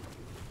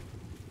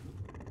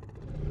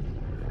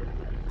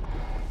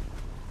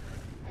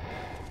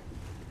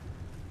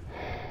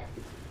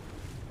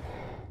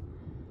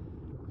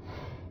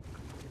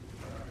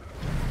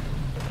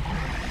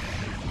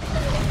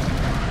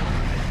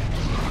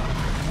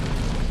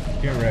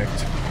 Get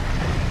wrecked.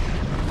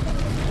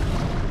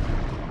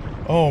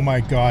 Oh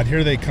my god,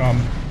 here they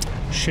come.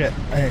 Shit,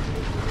 I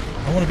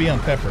want to be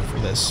on Pepper for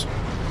this.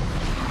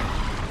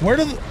 Where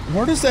does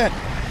that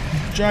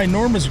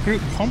ginormous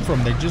group come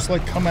from? They just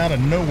like come out of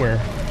nowhere.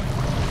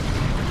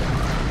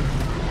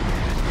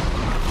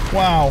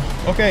 Wow.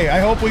 Okay, I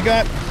hope we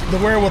got the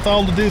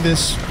wherewithal to do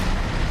this.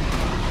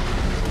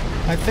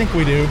 I think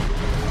we do.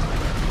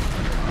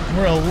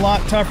 We're a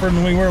lot tougher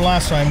than we were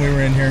last time we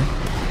were in here.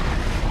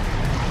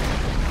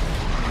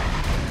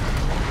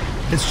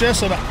 It's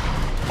just that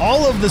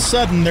all of the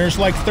sudden there's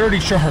like 30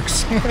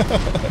 sharks.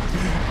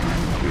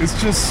 It's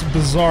just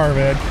bizarre,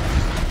 man.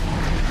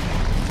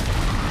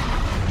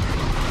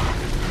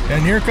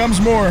 And here comes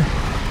more.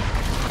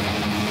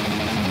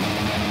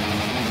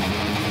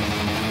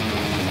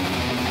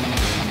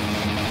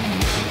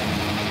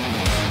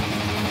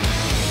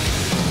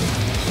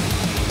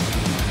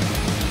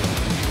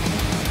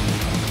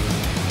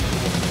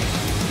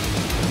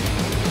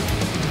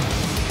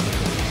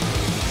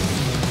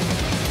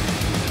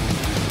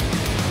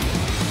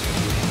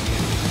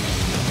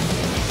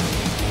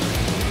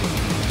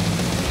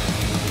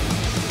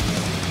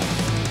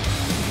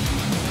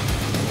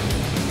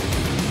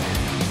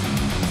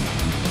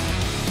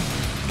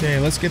 Okay,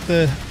 let's get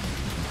the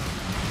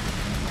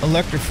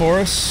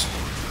Electrophorus.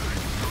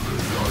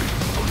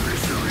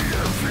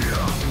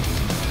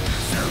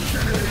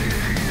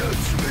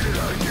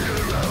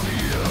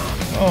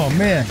 Oh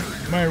man,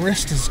 my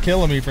wrist is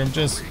killing me from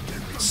just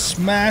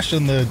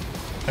smashing the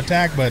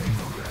attack button.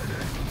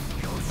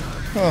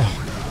 Oh.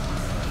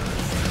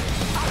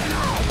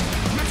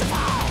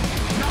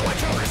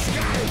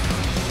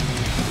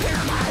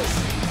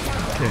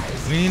 Okay,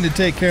 we need to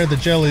take care of the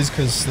jellies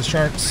because the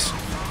sharks,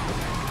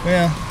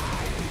 well,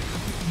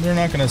 they're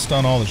not going to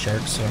stun all the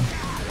sharks, so.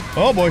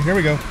 Oh boy, here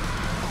we go.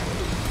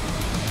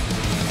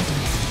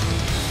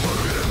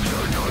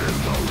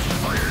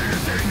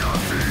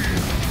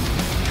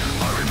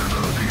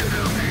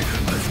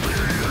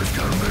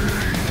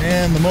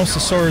 And the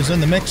Mosasaur is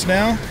in the mix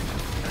now.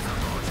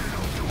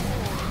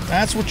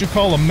 That's what you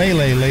call a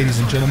melee, ladies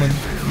and gentlemen.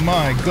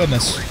 My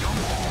goodness.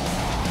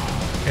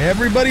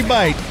 Everybody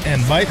bite,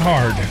 and bite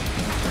hard.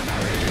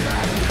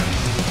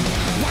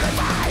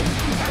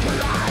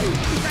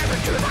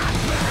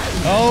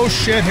 Oh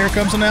shit, here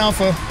comes an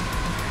alpha.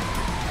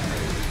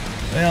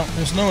 Well,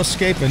 there's no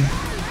escaping.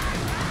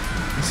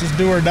 This is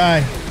do or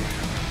die.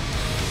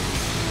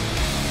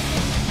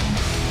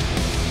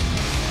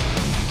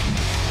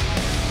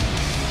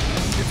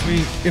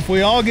 If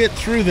we all get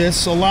through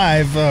this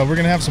alive, we're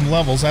gonna have some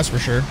levels, that's for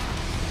sure.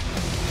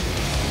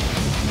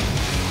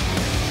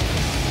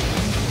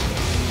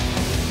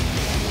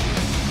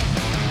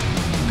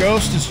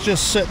 Ghost is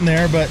just sitting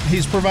there, but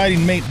he's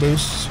providing mate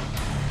boosts,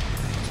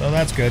 so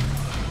that's good.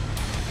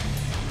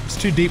 It's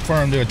too deep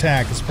for him to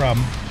attack, is the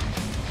problem.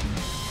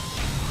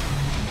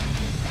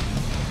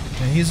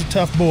 And he's a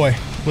tough boy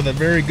with a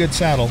very good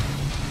saddle.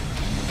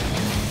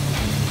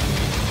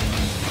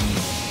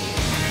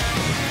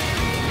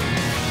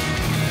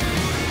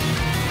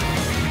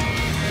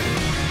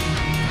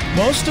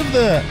 Most of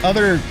the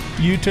other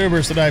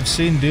YouTubers that I've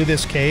seen do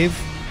this cave,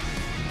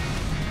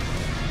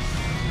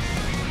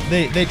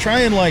 they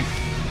try and, like,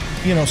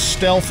 you know,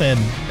 stealth in,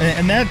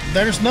 and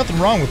there's nothing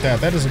wrong with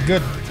that. That is a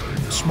good,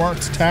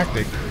 smart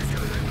tactic.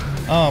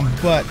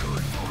 But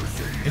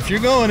if you're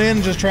going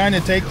in just trying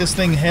to take this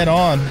thing head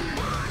on,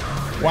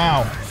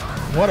 wow,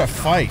 what a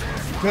fight!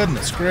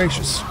 Goodness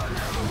gracious!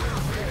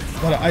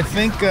 But I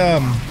think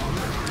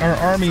our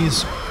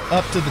army's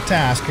up to the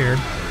task here.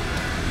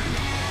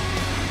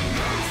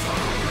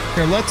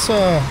 Here, let's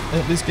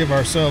at least give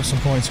ourselves some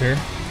points here.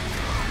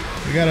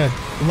 We got a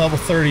level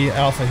 30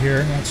 alpha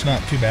here. That's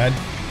not too bad.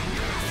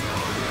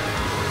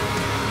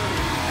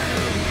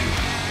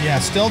 Yeah,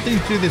 stealthing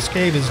through this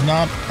cave is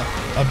not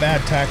a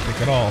bad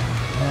tactic at all.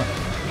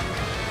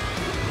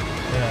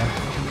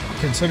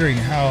 Considering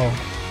how...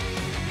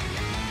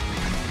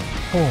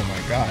 Oh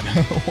my god,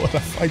 what a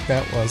fight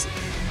that was.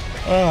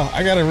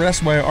 I gotta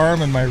rest my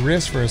arm and my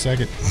wrist for a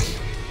second.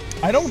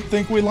 I don't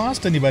think we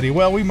lost anybody.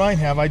 Well, we might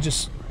have.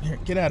 Here,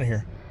 get out of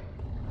here.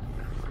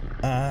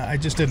 I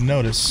just didn't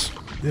notice.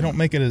 They don't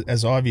make it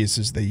as obvious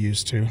as they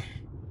used to.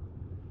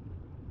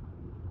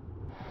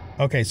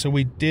 Okay, so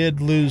we did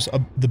lose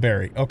the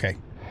berry. Okay.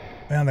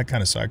 Man, that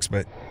kind of sucks,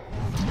 but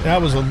that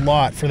was a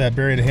lot for that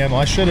berry to handle.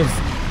 I should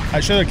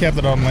have kept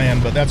it on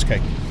land, but that's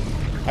okay.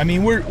 I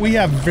mean, we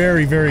have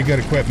very, very good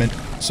equipment,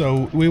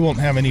 so we won't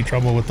have any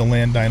trouble with the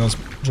land dinos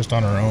just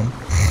on our own.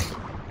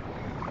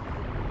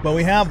 But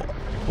we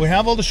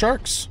have all the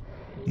sharks.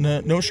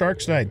 No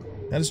sharks died.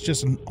 That is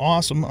just an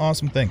awesome,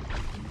 awesome thing.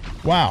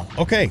 Wow.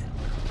 Okay.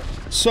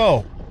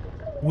 So,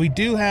 we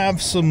do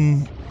have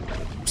some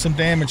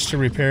damage to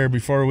repair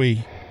before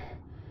we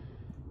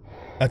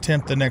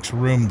attempt the next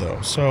room,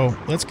 though. So,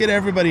 let's get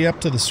everybody up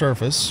to the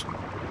surface.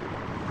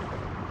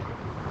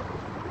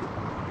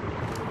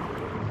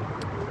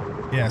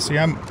 Yeah, see,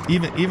 I'm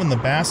even the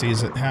Bassie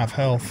is at half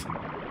health.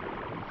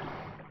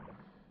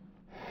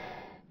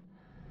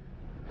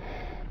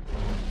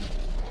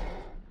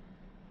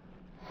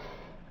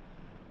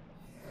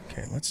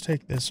 Okay, let's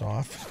take this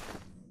off.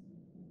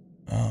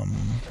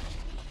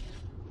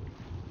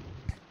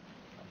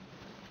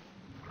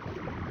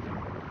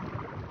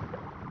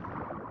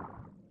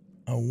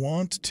 I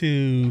want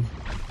to...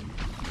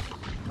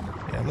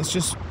 Yeah, let's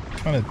just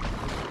kind of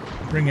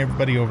bring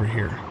everybody over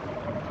here.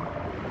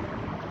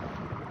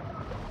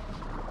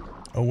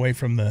 Away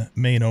from the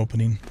main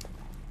opening.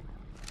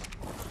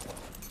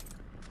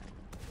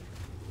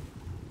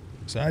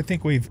 So I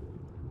think we've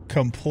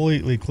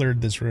completely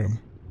cleared this room.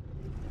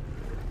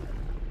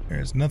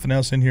 There's nothing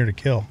else in here to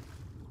kill.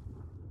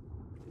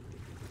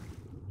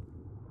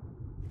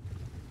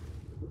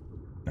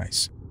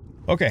 Nice.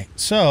 Okay,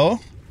 so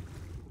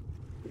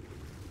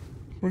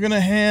we're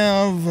gonna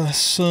have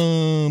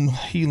some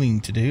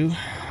healing to do.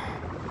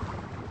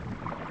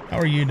 How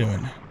are you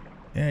doing?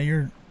 Yeah,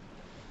 you're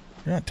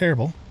not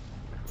terrible.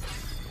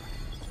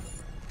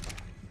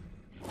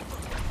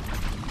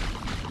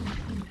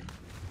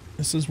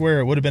 This is where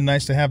it would have been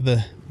nice to have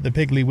the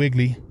Piggly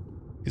Wiggly,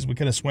 because we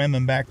could have swam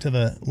them back to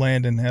the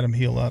land and had them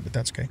heal up, but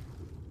that's okay.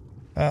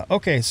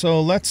 Okay,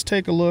 so let's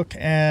take a look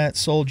at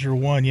Soldier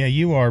 1. Yeah,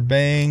 you are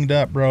banged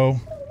up,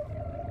 bro.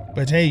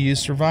 But hey, you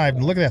survived.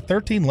 And look at that,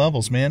 13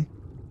 levels, man.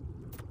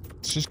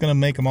 It's just going to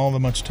make them all that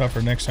much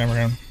tougher next time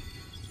around.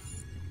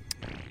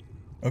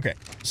 Okay,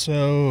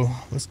 so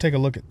let's take a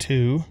look at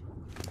 2.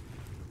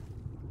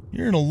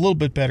 You're in a little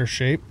bit better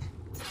shape.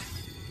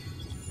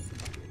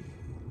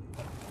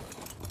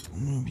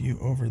 Move you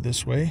over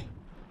this way.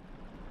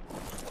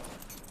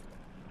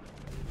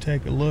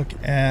 Take a look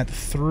at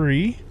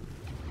 3.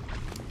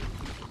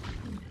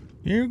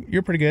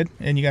 You're pretty good,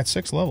 and you got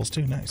 6 levels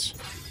too. Nice.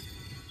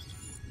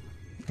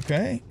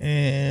 Okay,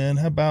 and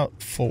how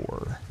about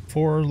 4?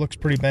 4 looks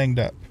pretty banged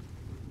up.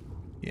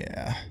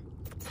 Yeah.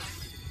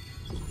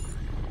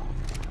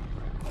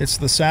 It's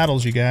the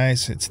saddles, you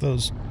guys. It's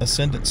those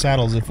Ascendant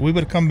saddles. If we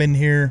would have come in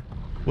here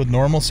with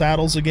normal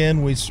saddles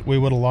again, we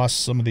would have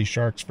lost some of these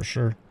sharks for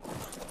sure.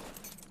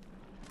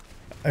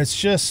 It's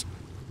just...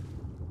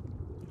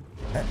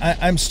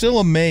 I'm still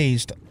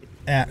amazed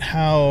at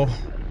how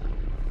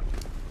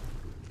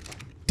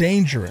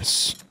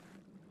dangerous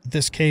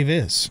this cave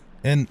is.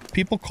 And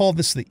people call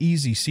this the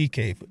easy sea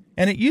cave.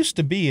 And it used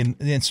to be.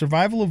 In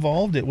Survival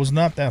Evolved, it was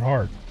not that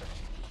hard.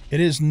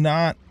 It is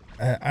not...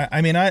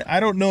 I mean, I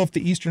don't know if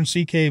the Eastern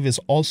Sea Cave is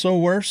also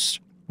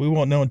worse. We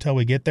won't know until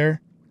we get there.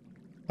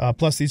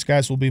 Plus, these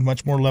guys will be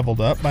much more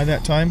leveled up by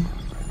that time.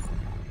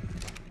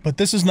 But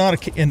this is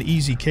not an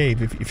easy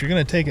cave. If you're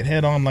going to take it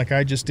head on like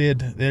I just did,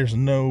 there's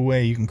no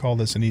way you can call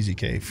this an easy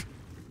cave.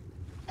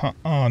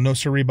 No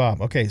siree,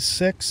 Bob. Okay,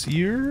 6.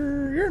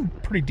 You're in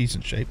pretty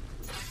decent shape.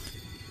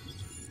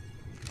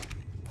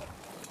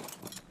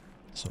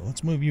 So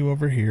let's move you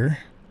over here.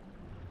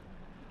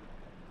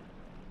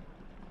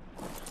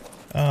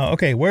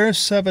 Okay, where's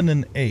 7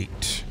 and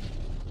 8?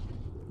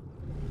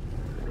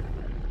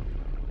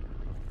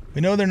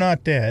 We know they're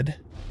not dead.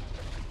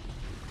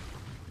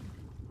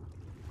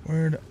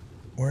 Where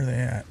are they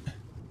at?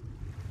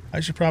 I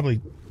should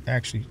probably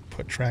actually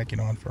put tracking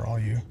on for all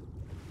you.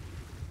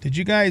 Did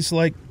you guys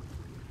like...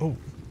 Oh.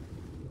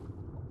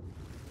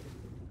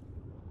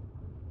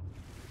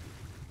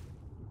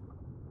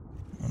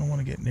 I don't want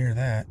to get near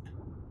that.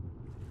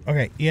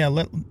 Okay, yeah,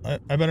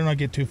 I better not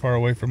get too far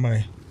away from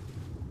my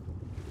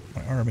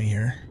army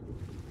here.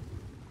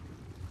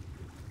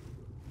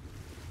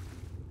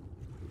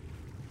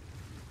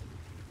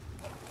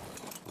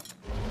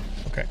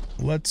 Okay,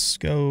 let's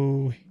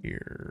go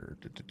here.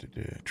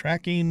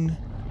 Tracking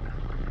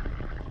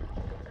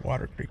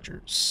water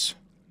creatures.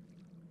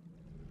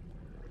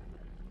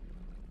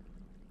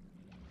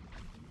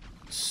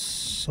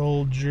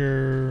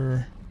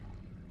 Soldier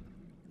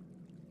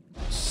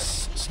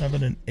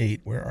 7 and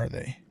 8. Where are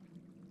they?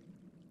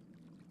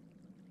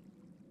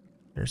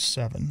 There's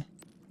 7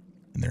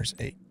 and there's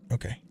 8.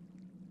 Okay.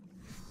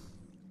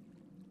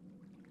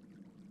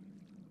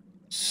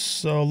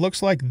 So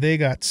looks like they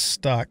got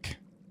stuck.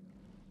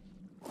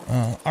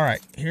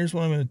 Alright, here's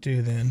what I'm going to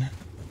do then.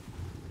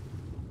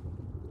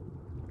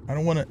 I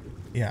don't want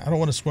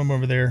to swim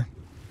over there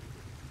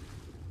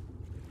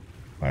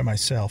by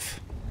myself.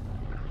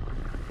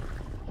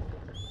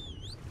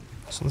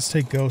 So let's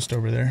take Ghost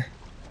over there.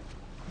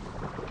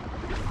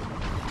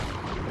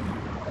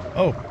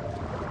 Oh.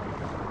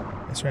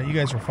 That's right, you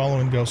guys are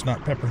following Ghost,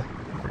 not Pepper.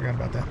 I forgot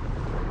about that.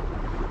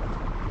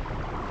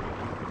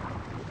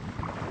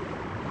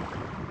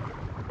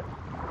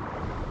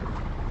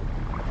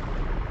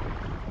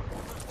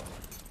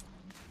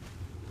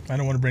 I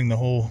don't want to bring the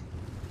whole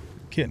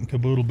kit and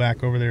caboodle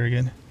back over there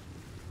again.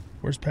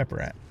 Where's Pepper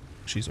at?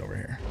 She's over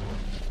here.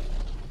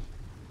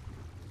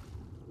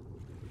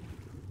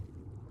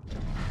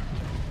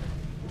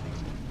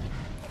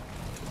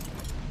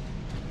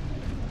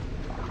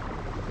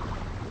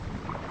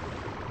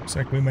 Looks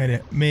like we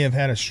may have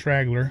had a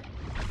straggler.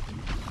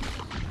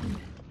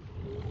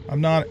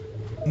 I'm not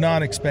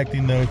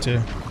expecting though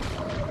to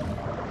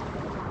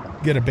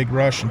get a big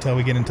rush until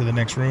we get into the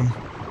next room.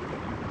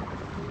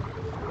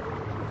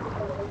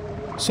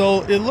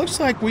 So it looks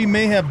like we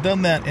may have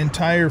done that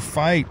entire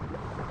fight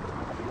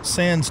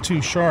sans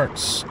 2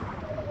 sharks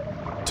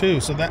too.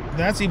 So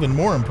that's even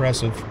more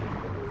impressive.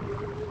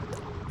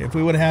 If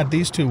we would have had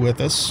these 2 with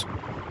us,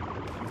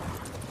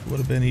 it would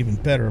have been even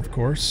better, of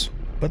course.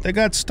 But they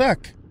got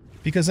stuck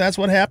because that's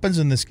what happens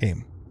in this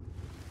game.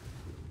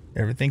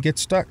 Everything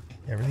gets stuck.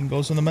 Everything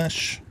goes in the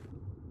mesh.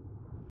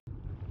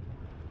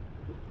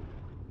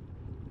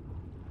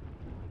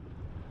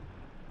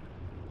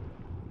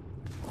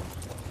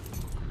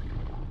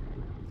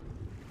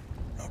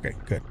 Okay,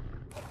 good.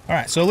 All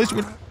right, so at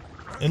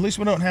least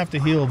we don't have to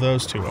heal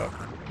those 2 up.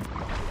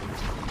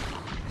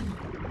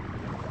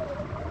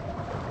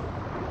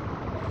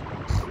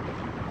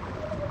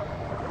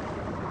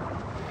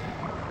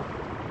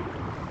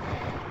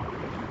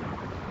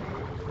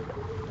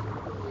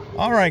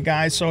 All right,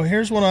 guys. So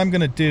here's what I'm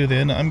gonna do.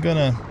 Then I'm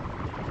gonna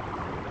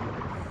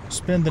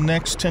spend the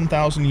next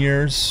 10,000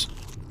 years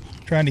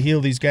trying to heal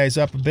these guys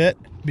up a bit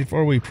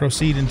before we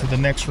proceed into the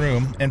next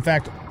room. In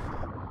fact,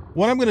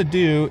 what I'm going to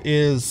do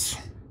is...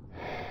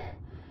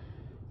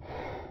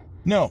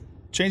 No,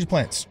 change of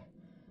plans.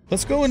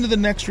 Let's go into the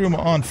next room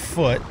on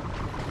foot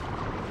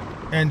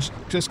and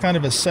just kind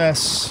of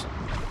assess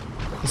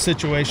the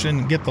situation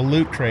and get the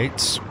loot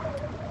crates.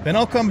 Then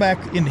I'll come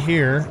back in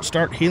here,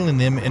 start healing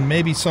them, and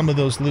maybe some of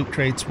those loot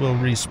crates will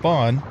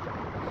respawn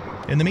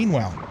in the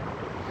meanwhile.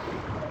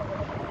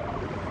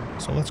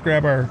 So let's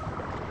grab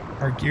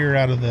our gear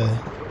out of the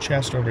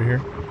chest over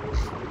here.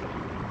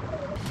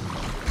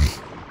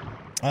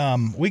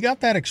 We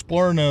got that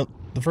explorer note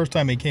the first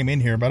time he came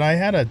in here, but I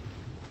had a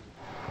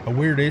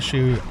weird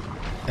issue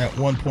at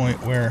one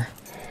point where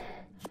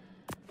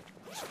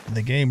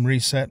the game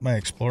reset my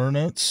explorer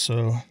notes,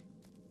 so...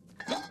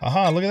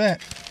 Aha, look at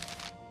that.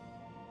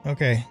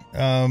 Okay,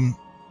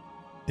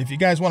 if you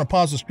guys want to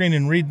pause the screen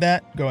and read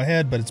that, go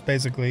ahead, but it's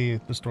basically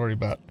the story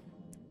about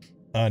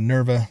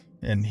Nerva,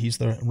 and he's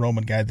the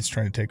Roman guy that's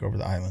trying to take over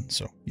the island,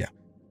 so yeah.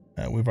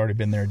 We've already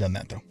been there, done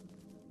that, though.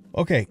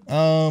 Okay,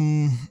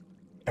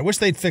 I wish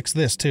they'd fix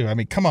this, too. I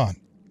mean, come on.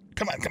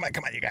 Come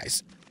on, you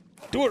guys.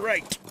 Do it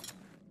right.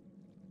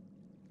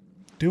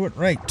 Do it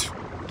right.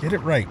 Get it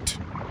right.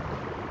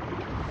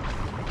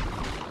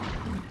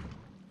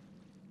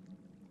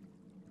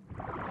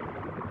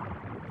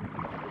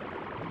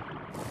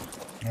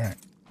 Alright.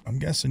 I'm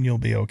guessing you'll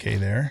be okay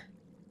there.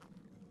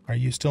 Are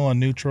you still on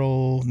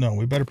neutral? No,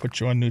 we better put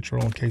you on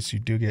neutral in case you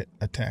do get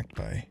attacked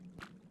by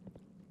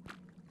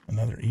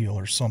another eel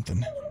or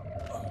something.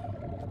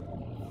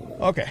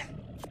 Okay.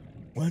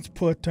 Let's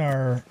put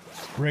our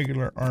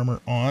regular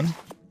armor on.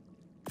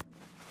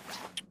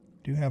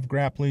 Do have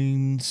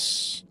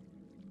grapplings.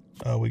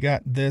 We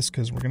got this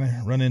because we're going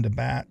to run into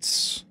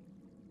bats.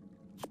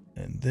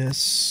 And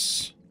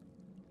this.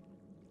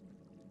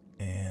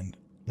 And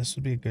this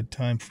would be a good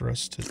time for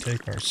us to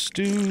take our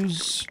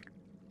stews.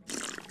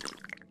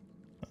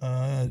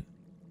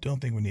 Don't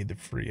think we need the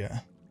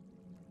Freya.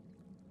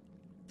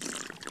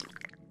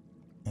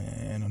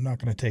 And I'm not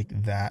going to take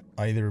that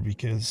either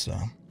because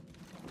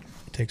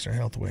it takes our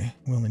health away.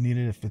 We only need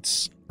it if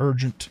it's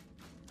urgent.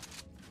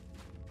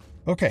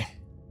 Okay.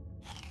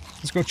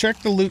 Let's go check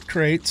the loot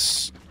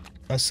crates.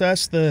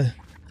 Assess the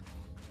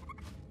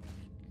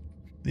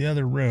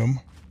other room.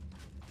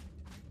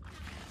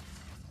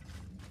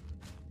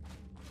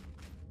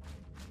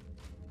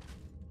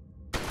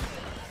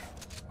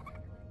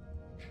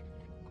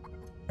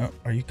 Oh,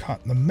 are you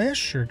caught in the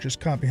mesh or just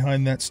caught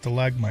behind that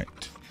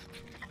stalagmite?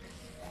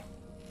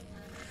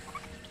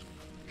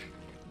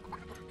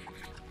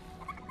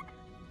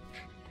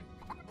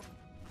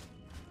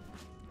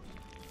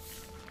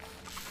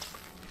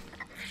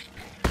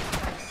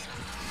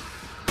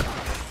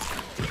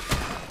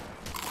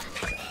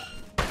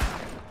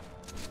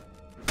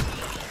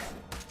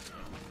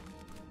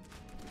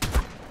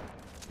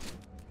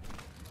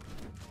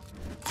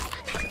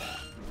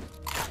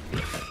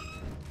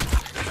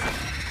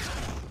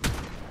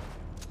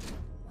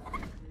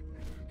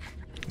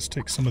 Let's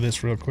take some of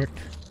this real quick.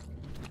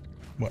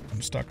 What?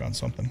 I'm stuck on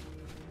something.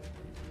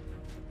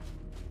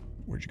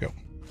 Where'd you go?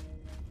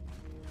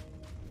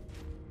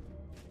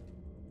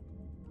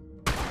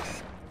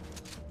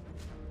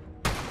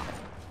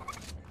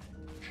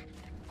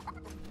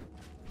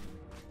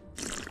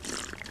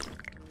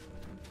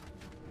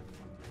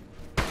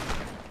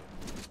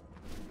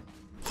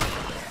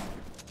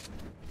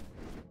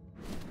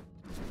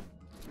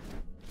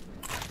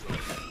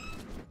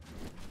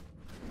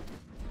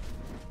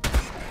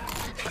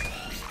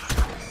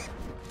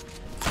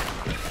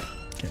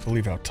 Can't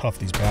believe how tough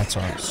these bats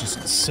are. It's just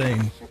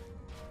insane.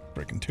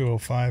 Breaking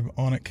 205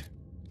 Onic.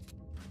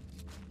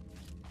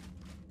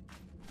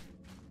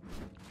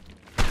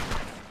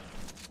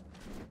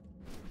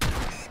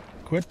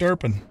 Quit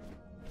derping.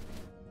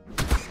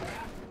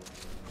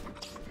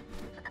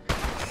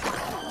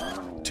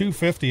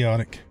 $250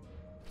 Onic.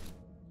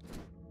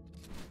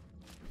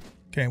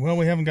 Okay, well,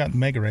 we haven't gotten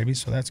mega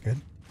rabies, so that's good.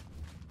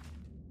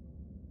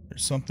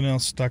 There's something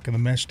else stuck in the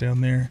mesh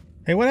down there.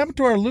 Hey, what happened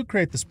to our loot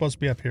crate that's supposed to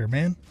be up here,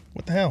 man?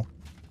 What the hell?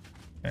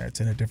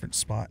 It's in a different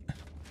spot.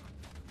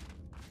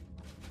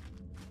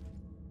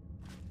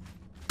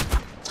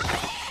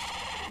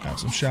 Have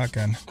some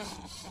shotgun.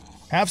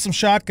 Have some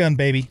shotgun,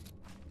 baby.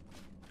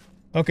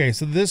 Okay,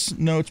 so this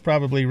note's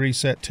probably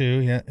reset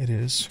too. Yeah, it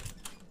is.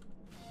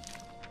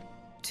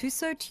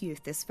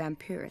 Tusoteuthis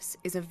vampirus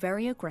is a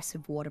very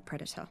aggressive water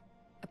predator.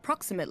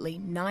 Approximately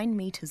 9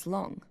 meters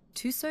long,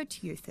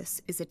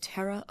 Tusoteuthis is a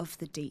terror of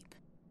the deep.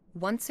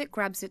 Once it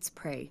grabs its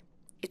prey,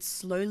 it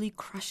slowly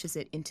crushes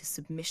it into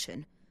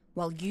submission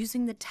while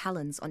using the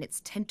talons on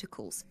its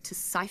tentacles to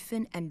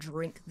siphon and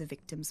drink the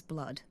victim's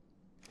blood.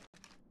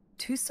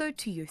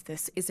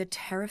 Tusoteuthis is a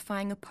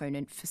terrifying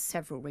opponent for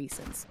several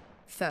reasons.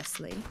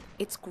 Firstly,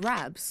 its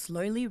grab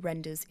slowly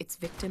renders its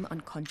victim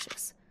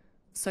unconscious,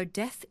 so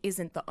death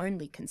isn't the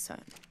only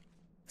concern.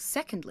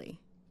 Secondly,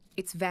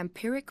 its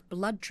vampiric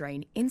blood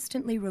drain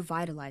instantly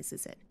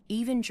revitalizes it,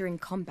 even during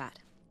combat.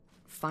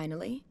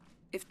 Finally,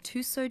 if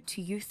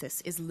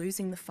Tusoteuthis is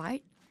losing the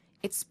fight,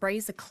 it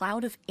sprays a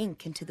cloud of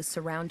ink into the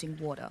surrounding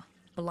water,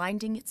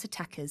 blinding its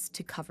attackers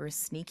to cover a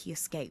sneaky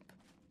escape.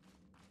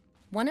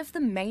 One of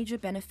the major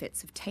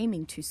benefits of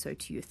taming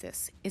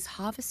Tusoteuthis is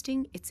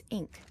harvesting its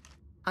ink.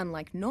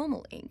 Unlike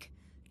normal ink,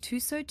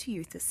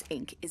 Tusoteuthis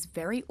ink is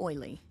very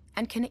oily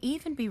and can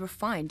even be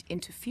refined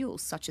into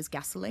fuels such as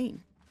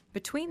gasoline.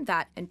 Between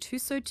that and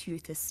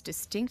Tusoteuthis'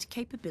 distinct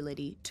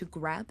capability to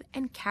grab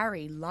and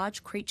carry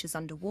large creatures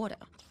underwater,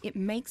 it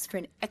makes for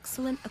an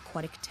excellent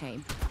aquatic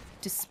tame,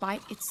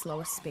 despite its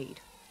slower speed.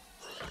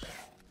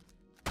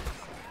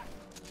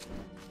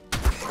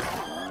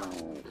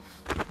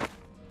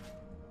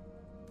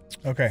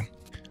 Okay.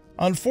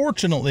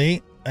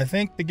 Unfortunately, I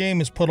think the game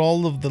has put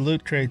all of the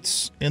loot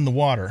crates in the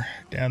water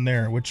down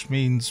there, which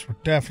means we're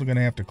definitely going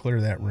to have to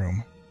clear that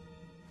room.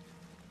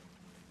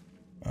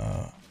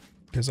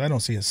 Because I don't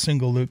see a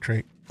single loot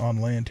crate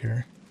on land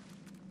here.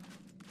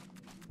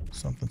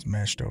 Something's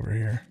meshed over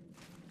here.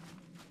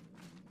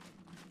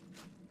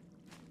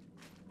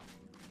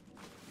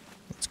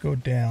 Let's go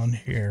down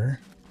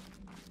here.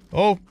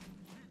 Oh!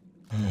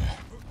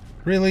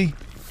 Really?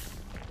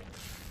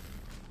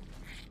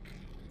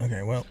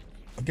 Okay, well,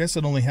 I guess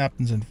it only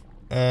happens in,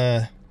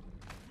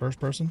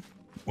 first person?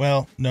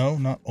 Well, no,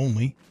 not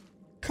only.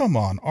 Come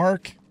on,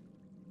 Ark.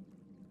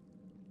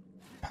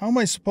 How am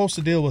I supposed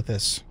to deal with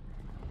this?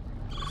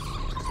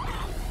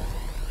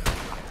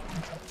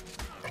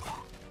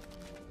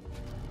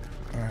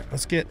 Alright,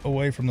 let's get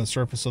away from the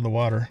surface of the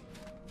water.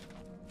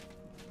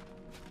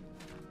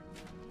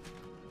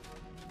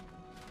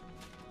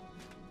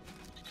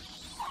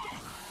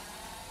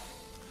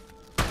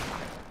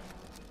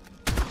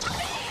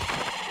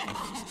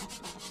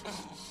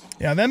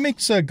 Yeah, that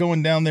makes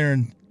going down there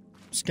and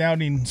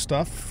scouting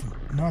stuff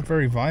not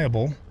very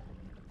viable.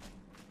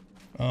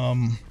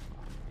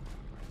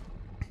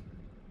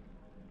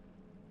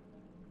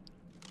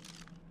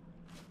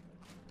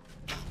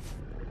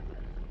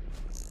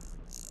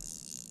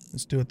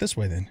 Let's do it this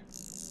way then.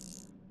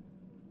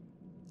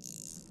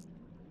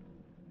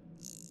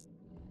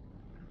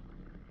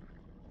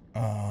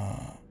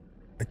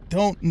 I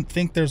don't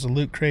think there's a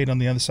loot crate on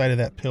the other side of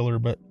that pillar,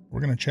 but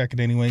we're going to check it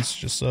anyways,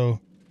 just so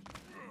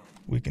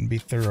we can be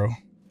thorough.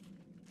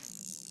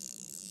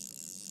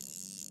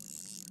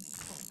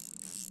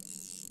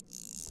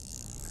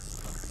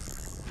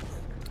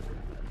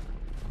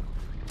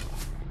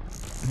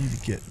 I need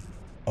to get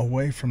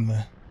away from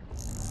the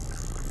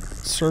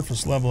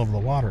surface level of the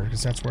water,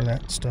 because that's where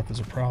that stuff is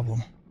a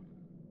problem.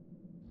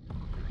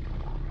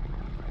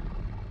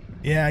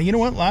 Yeah, you know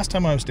what? Last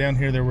time I was down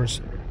here,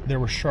 there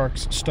were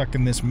sharks stuck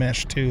in this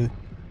mesh too.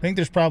 I think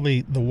there's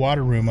probably the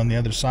water room on the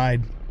other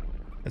side.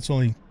 That's the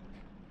only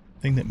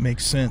thing that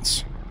makes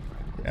sense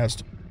as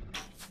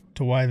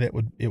to why it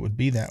would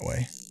be that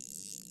way.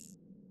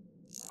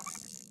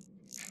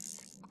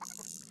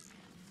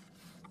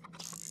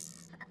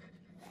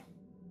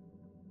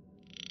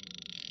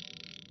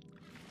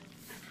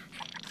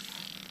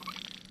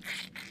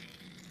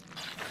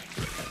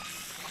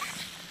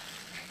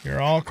 You're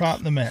all caught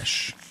in the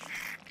mesh.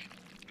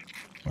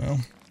 Well,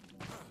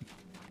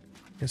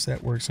 guess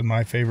that works in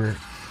my favor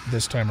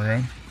this time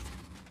around.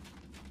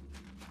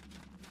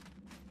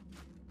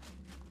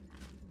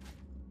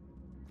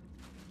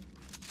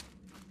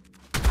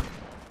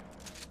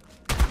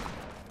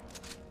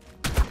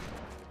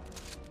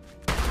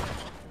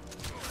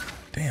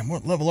 Damn,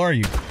 what level are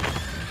you?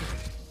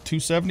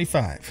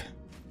 275.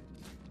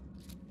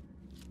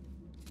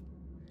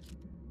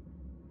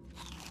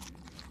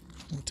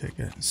 We'll take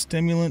a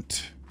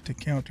stimulant to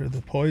counter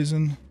the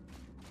poison.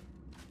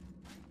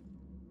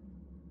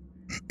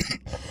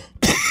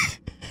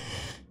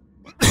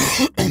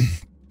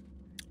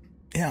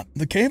 Yeah,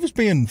 the cave is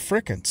being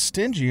frickin'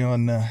 stingy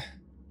on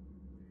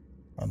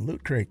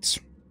loot crates.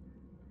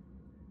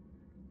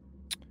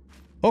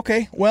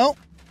 Okay, well,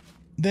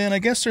 then I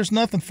guess there's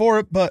nothing for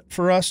it but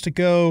for us to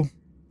go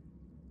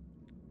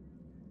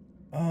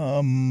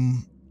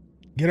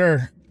get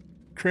our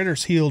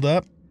critters healed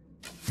up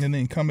and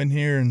then come in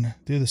here and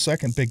do the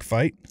second big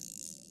fight.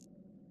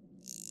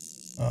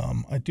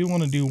 I do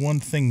want to do one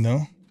thing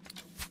though.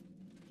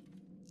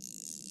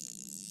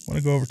 I want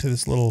to go over to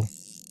this little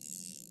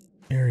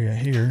area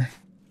here.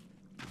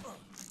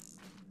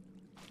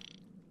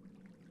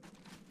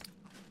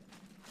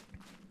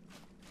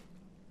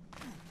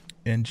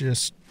 And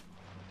just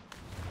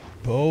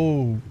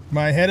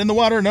my head in the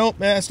water. Nope,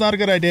 that's not a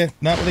good idea.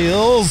 Not with the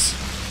hills.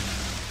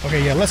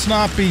 Okay, yeah, let's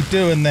not be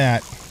doing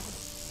that.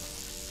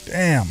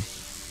 Damn.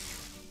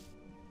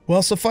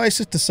 Well, suffice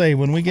it to say,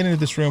 when we get into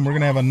this room, we're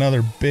going to have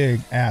another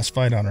big ass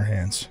fight on our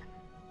hands.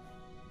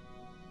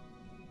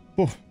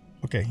 Oh,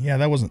 okay, yeah,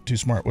 that wasn't too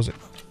smart, was it?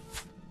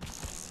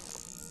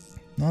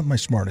 Not my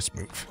smartest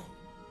move.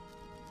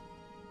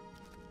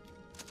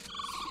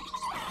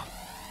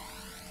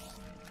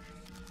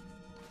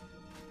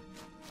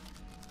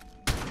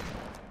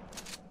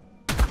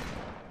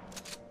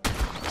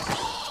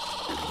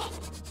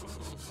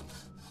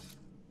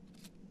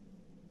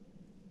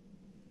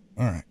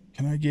 Alright,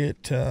 can I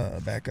get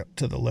back up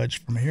to the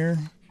ledge from here?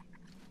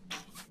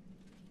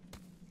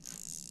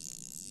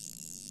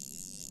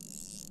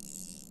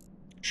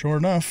 Sure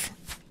enough.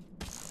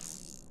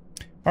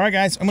 Alright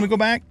guys, I'm going to go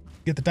back,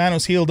 get the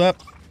dinos healed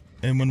up,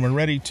 and when we're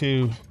ready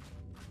to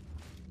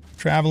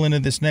travel into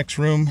this next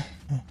room,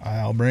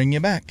 I'll bring you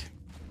back.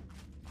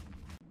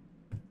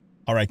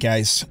 Alright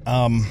guys,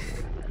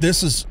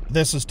 this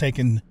is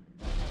taking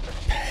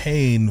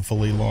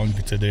painfully long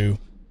to do.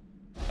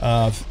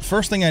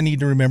 First thing I need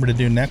to remember to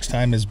do next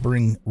time is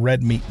bring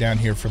red meat down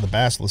here for the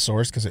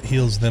basilosaurs, because it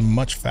heals them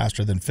much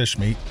faster than fish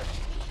meat.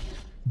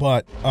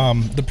 But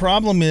the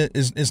problem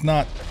is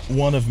not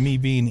one of me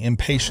being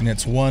impatient,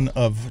 it's one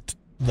of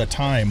the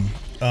time.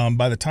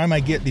 By the time I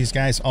get these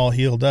guys all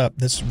healed up,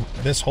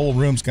 this whole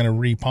room's going to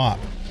re-pop.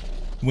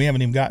 We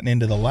haven't even gotten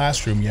into the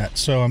last room yet,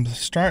 so I'm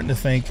starting to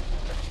think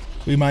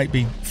we might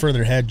be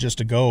further ahead just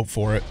to go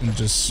for it and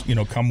just, you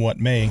know, come what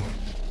may.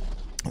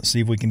 Let's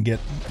see if we can get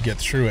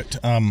through it.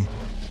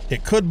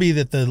 It could be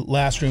that the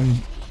last room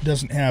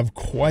doesn't have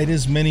quite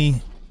as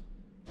many,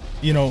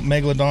 you know,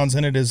 megalodons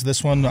in it as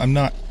this one.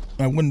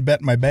 I wouldn't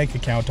bet my bank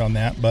account on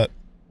that, but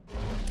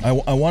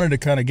I wanted to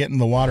kind of get in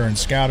the water and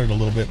scout it a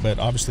little bit, but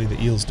obviously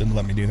the eels didn't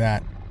let me do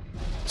that.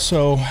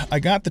 So I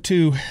got the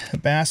 2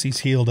 bassies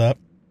healed up,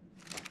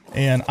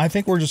 and I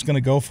think we're just going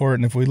to go for it,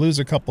 and if we lose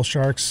a couple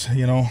sharks,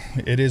 you know,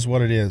 it is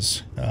what it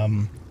is.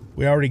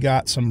 We already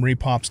got some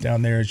repops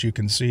down there, as you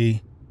can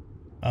see,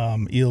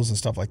 eels and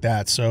stuff like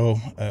that, so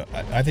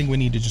I think we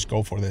need to just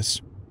go for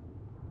this.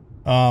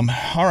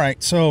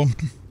 Alright, so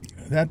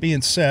that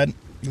being said,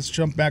 let's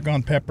jump back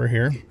on Pepper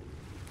here.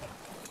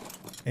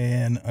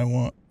 And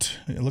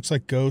it looks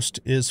like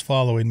Ghost is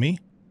following me.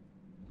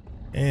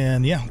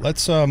 And yeah,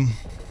 let's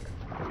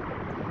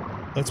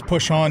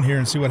push on here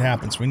and see what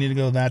happens. We need to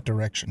go that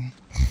direction.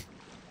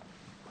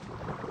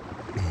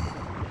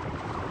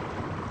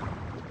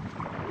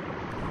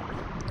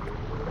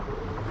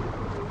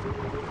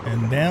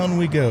 And down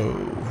we go.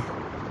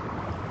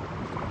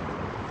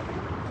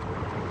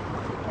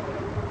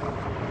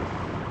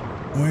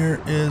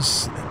 Where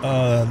is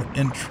the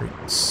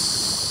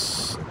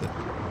entrance?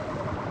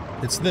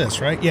 It's this,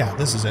 right? Yeah,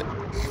 this is it.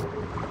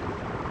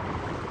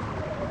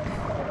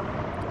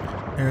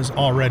 There's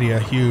already a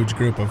huge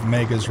group of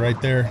megas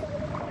right there.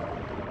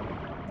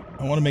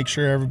 I want to make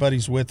sure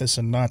everybody's with us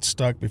and not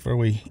stuck before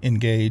we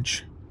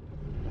engage.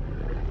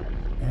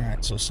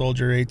 Alright, so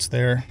Soldier 8's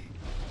there.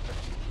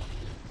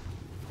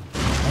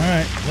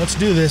 Alright, let's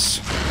do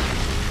this.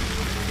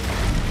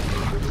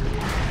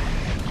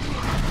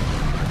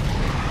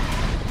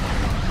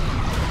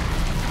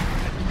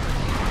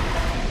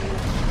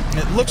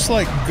 It looks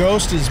like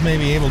Ghost is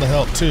maybe able to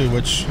help too,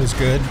 which is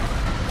good.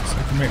 So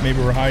maybe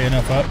we're high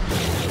enough up.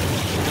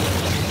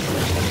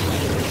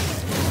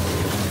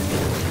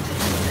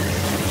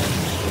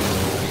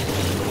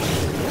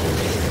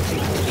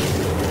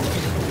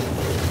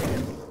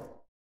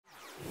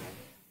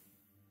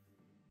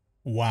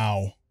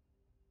 Wow.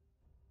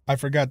 I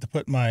forgot to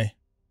put my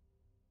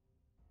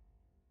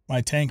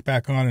tank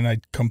back on, and I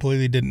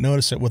completely didn't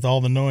notice it with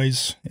all the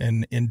noise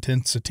and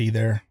intensity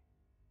there.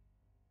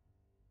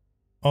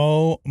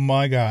 Oh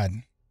my god.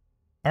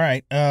 All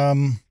right.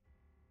 I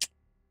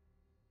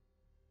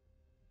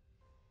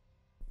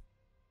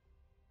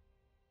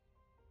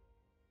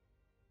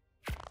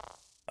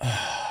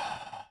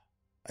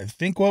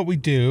think what we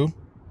do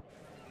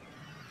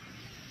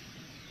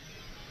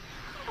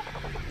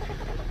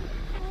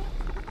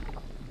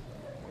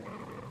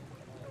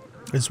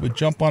is we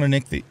jump on an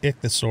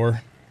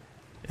ichthyosaur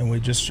and we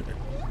just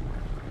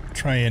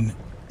try and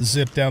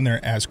zip down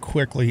there as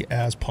quickly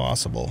as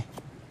possible.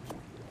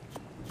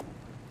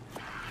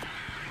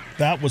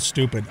 That was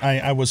stupid.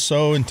 I was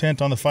so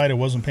intent on the fight I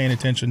wasn't paying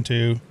attention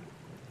to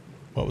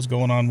what was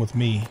going on with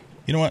me.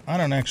 You know what? I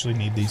don't actually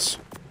need these.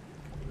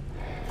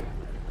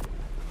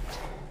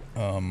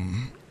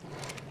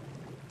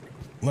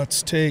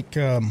 Let's take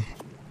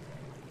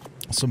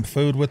some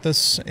food with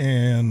us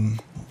and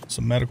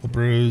some medical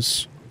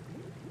brews.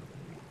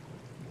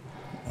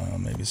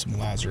 Maybe some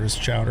Lazarus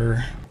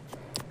chowder,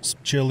 some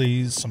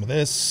chilies, some of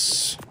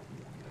this,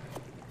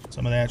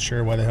 some of that.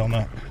 Sure, why the hell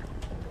not?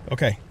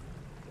 Okay.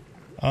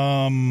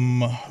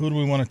 Who do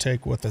we want to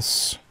take with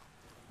us?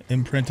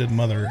 Imprinted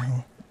mother.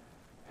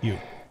 You.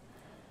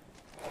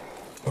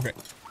 Okay.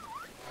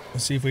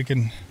 Let's see if we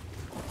can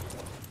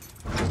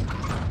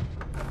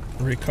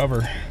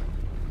recover.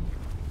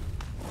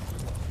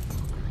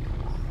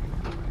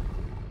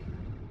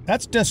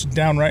 That's just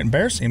downright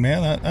embarrassing,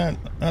 man.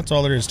 That's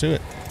all there is to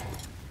it.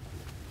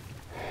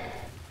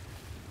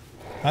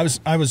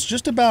 I was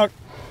just about,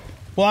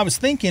 well, I was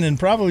thinking and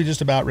probably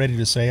just about ready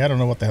to say, I don't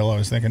know what the hell I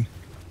was thinking.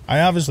 I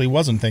obviously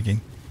wasn't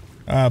thinking.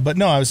 But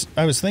no,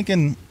 I was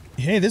thinking,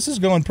 hey, this is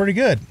going pretty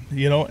good,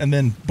 you know, and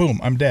then boom,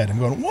 I'm dead. I'm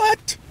going,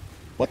 what?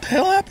 What the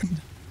hell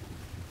happened?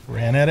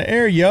 Ran out of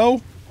air,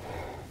 yo.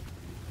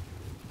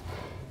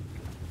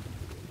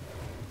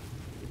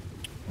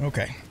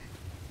 Okay.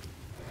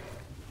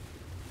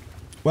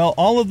 Well,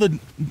 all of the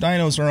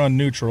dinos are on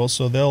neutral,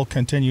 so they'll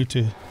continue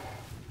to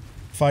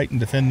fight and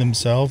defend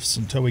themselves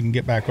until we can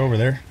get back over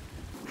there.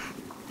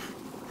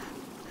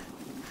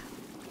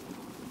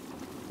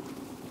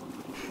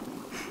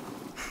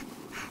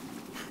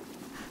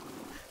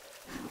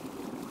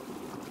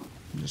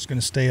 I'm just going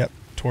to stay up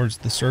towards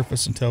the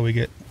surface until we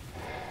get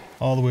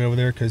all the way over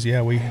there, because,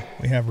 yeah, we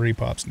have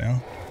repops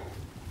now.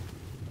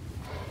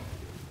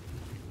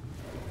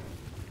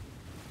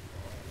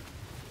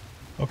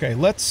 Okay,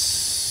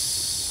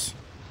 let's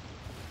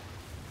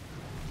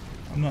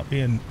I'm not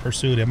being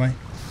pursued, am I?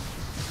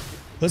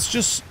 Let's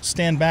just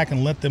stand back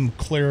and let them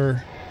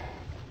clear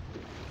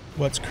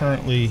what's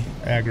currently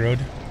aggroed.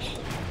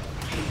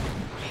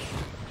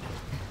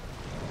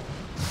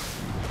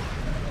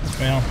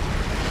 Well,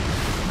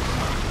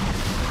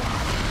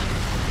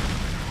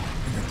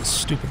 I got this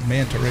stupid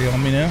manta ray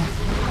on me now.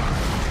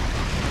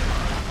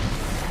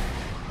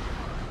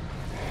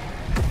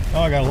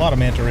 Oh, I got a lot of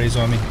manta rays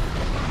on me.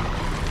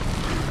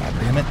 God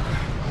damn it.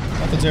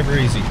 Nothing's ever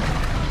easy.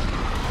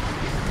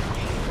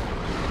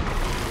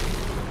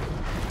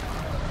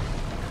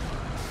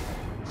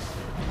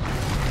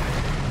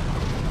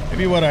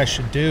 Maybe what I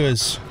should do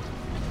is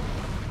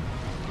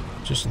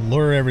just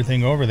lure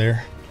everything over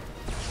there.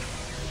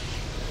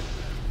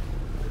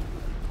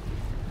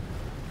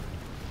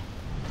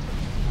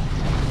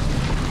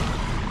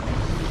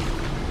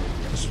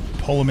 Just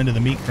pull them into the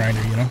meat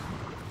grinder, you know?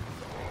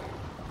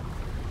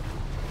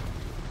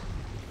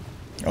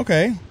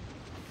 Okay.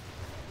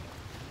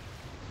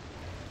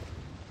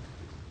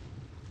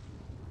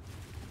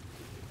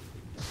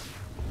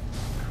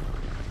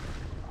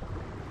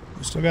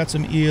 We still got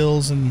some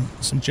eels and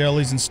some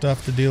jellies and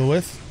stuff to deal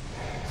with.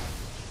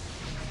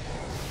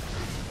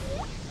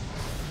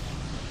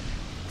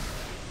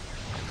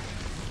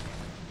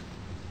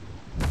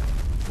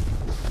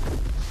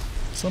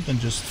 Something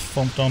just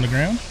thumped on the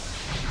ground.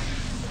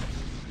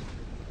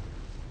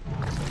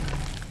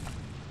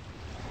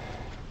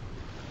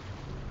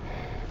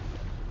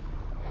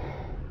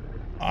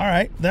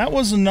 Alright, that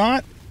was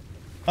not,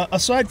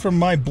 aside from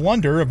my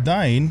blunder of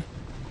dying,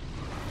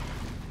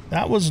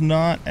 that was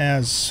not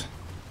as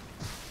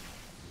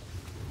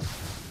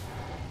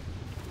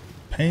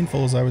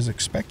painful as I was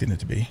expecting it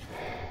to be.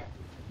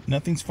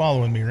 Nothing's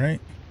following me,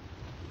 right?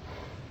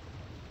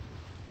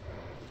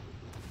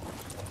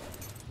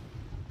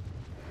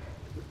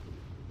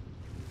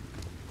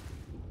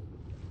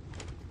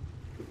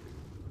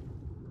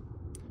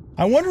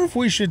 I wonder if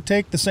we should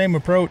take the same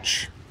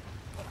approach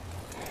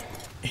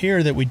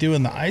here that we do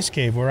in the ice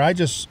cave, where I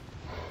just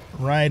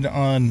ride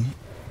on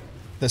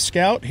the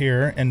scout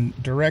here and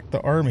direct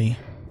the army.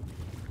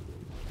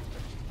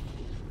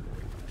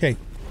 Okay,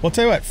 well,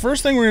 tell you what,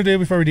 first thing we're gonna do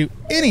before we do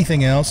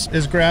anything else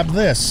is grab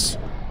this,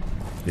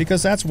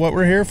 because that's what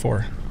we're here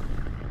for.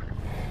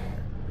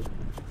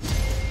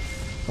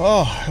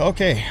 Oh,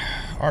 okay.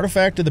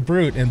 Artifact of the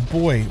Brute, and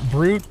boy,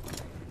 Brute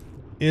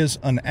is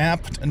an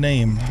apt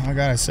name, I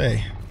gotta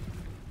say.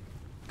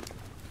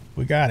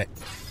 We got it.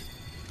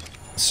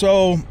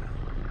 So,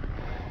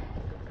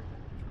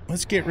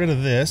 let's get rid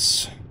of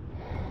this.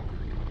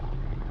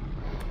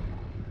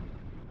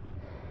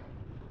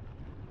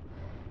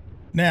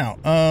 Now,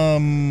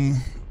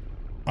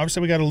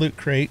 obviously we got a loot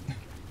crate,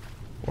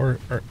 or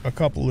a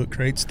couple loot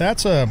crates.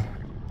 That's we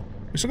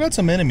still got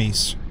some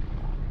enemies.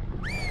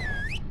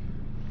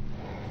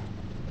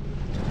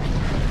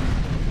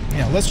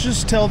 Yeah, let's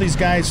just tell these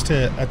guys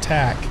to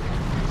attack.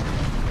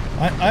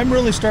 I'm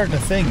really starting to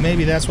think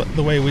maybe that's what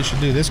the way we should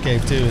do this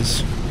cave too,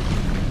 is,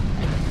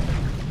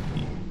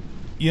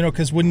 you know,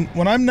 because when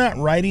I'm not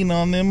riding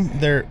on them,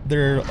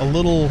 they're a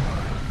little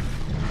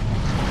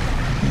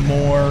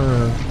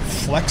more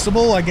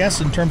flexible, I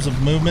guess, in terms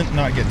of movement,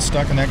 not getting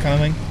stuck and that kind of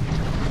thing.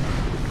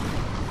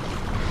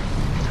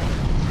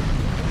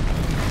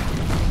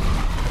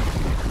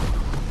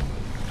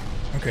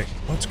 Okay,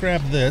 let's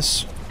grab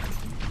this.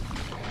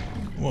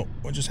 Whoa,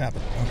 what just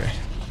happened? Okay.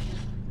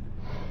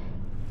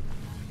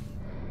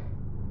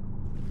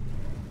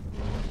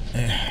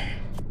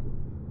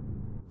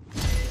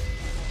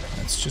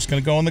 That's just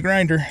gonna go on the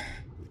grinder.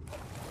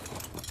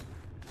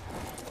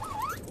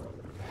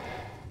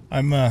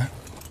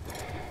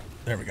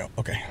 There we go.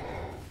 Okay.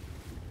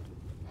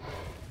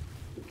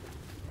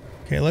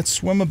 Okay, let's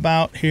swim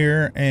about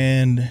here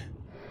and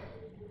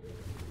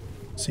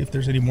see if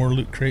there's any more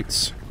loot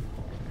crates.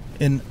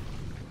 In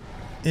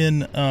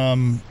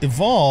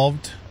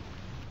Evolved,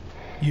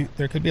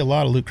 there could be a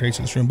lot of loot crates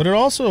in this room, but it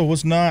also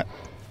was not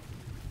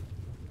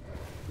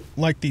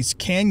like these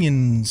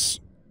canyons,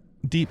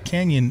 deep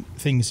canyon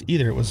things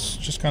either. It was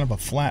just kind of a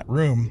flat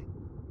room.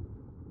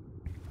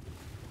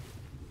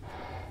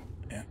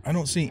 I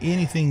don't see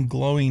anything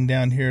glowing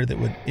down here that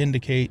would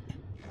indicate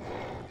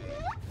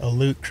a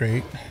loot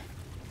crate.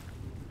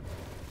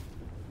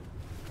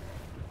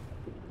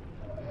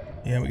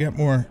 Yeah, we got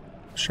more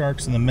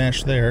sharks in the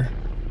mesh there.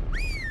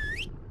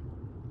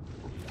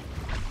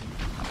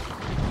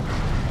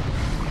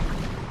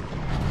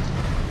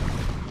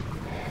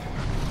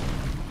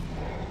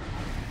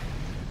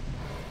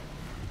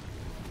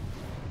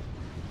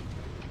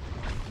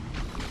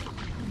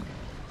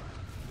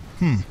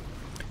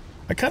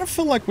 I kind of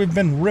feel like we've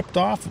been ripped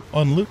off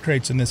on loot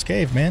crates in this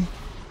cave, man.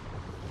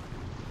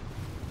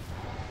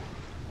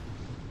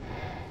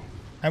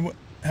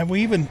 Have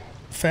we even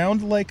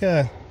found like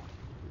a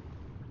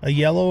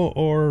yellow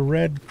or a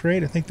red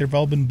crate? I think they've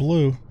all been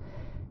blue.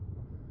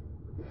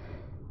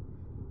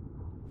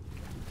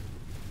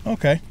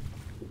 Okay.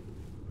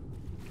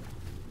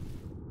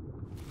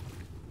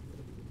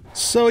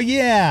 So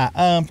yeah,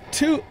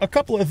 a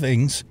couple of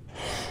things.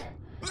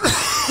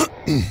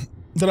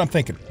 that I'm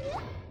thinking.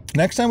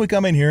 Next time we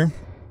come in here,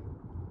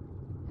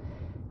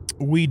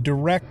 we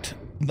direct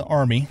the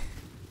army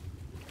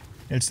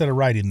instead of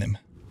riding them.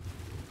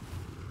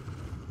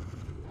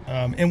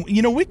 And,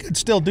 you know, we could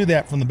still do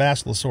that from the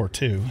Basilosaur,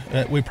 too.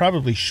 We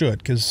probably should,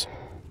 because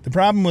the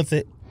problem with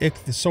the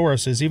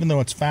Ichthyosaurus is even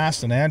though it's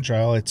fast and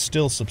agile, it's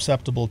still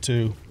susceptible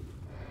to,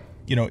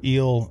 you know,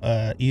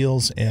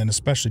 eels and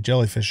especially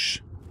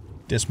jellyfish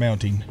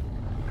dismounting.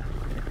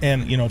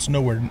 And, you know, it's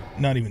nowhere,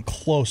 not even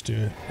close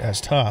to as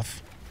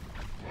tough.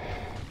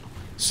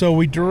 So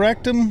we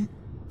direct them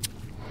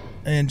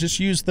and just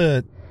use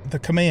the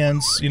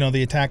commands, you know,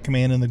 the attack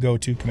command and the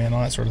go-to command,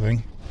 all that sort of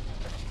thing.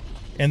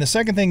 And the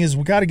second thing is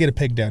we got to get a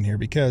pig down here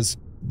because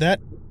that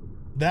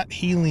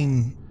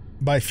healing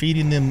by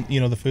feeding them, you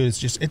know, the food,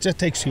 it just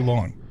takes too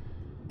long.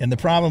 And the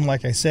problem,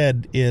 like I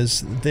said,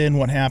 is then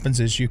what happens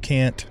is you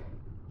can't,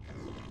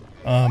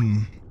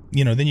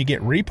 you know, then you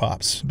get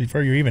repops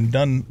before you're even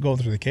done going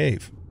through the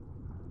cave.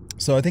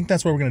 So I think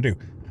that's what we're going to do.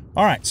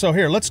 All right, so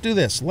here, let's do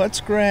this.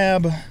 Let's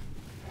grab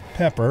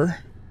Pepper.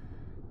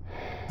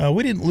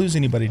 We didn't lose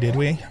anybody, did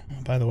we?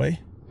 By the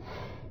way.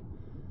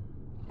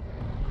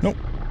 Nope,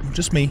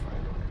 just me.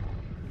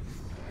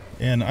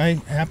 And I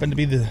happen to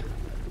be the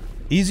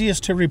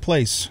easiest to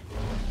replace.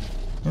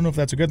 I don't know if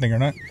that's a good thing or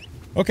not.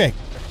 Okay,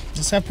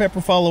 just have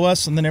Pepper follow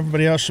us, and then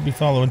everybody else should be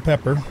following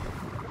Pepper.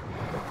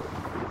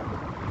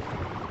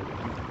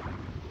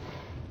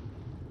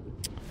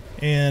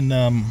 And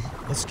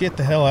let's get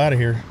the hell out of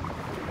here.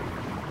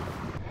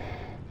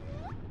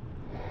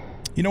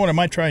 You know what I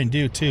might try and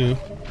do, too,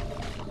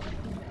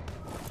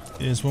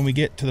 is when we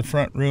get to the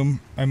front room,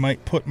 I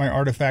might put my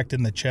artifact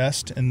in the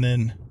chest and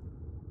then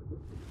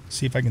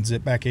see if I can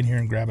zip back in here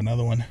and grab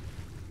another one.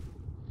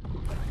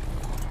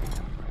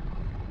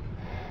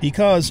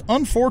 Because,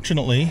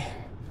 unfortunately,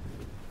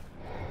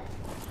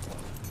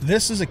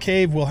 this is a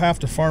cave we'll have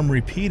to farm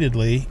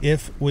repeatedly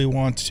if we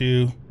want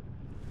to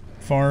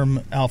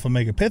farm Alpha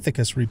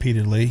Megapithecus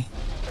repeatedly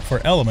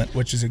for element,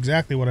 which is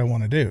exactly what I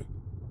want to do.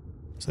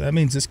 So that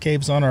means this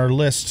cave's on our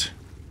list.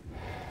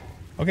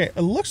 Okay,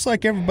 it looks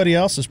like everybody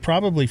else is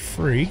probably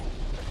free.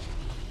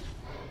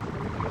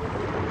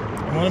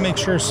 I want to make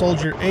sure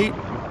Soldier 8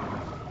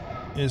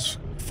 is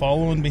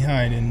following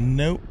behind, and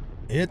nope,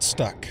 it's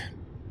stuck.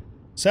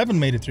 7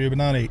 made it through, but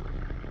not 8.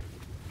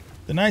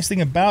 The nice thing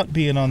about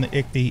being on the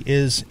Ichthy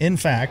is, in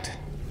fact,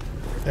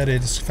 that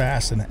it is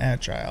fast and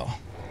agile.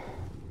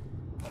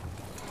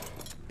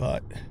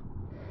 But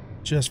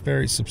just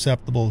very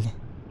susceptible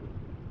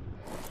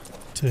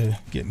to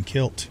getting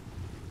killed.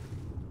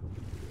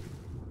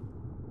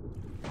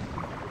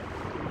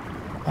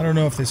 I don't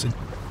know if this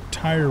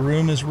entire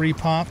room is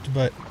repopped,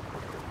 but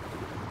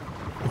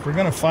if we're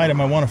gonna fight him,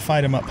 I want to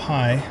fight him up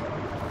high.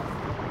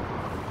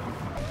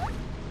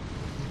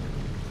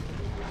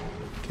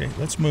 Okay,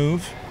 let's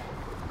move.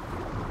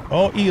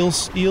 Oh,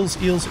 eels, eels,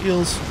 eels,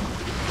 eels.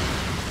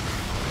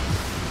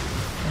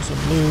 There's a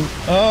blue.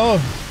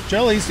 Oh,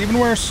 jellies, even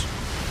worse.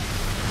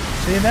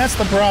 See, that's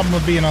the problem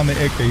with being on the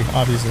Ichthy,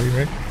 obviously,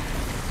 right?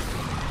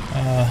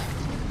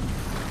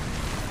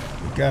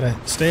 We gotta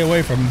stay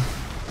away from them.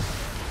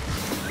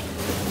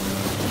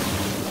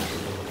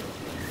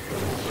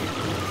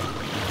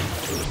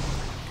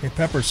 Okay,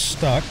 Pepper's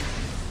stuck.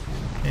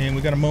 And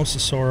we got a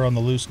Mosasaur on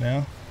the loose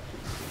now.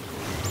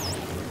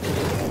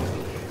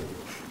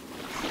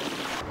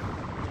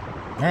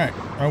 Alright,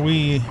 are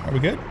we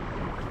good?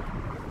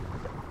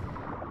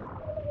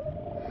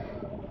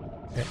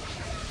 Okay.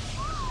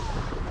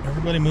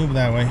 Everybody move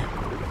that way.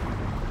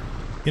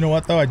 You know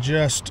what though,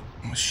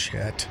 oh,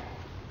 shit.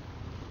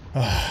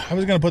 I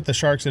was gonna put the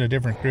sharks in a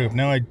different group.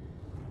 Now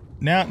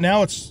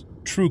it's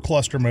true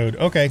cluster mode.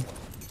 Okay.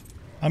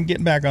 I'm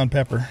getting back on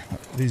Pepper.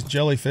 These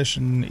jellyfish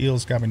and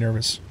eels got me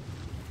nervous.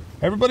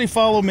 Everybody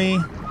follow me.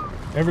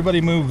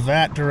 Everybody move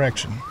that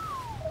direction.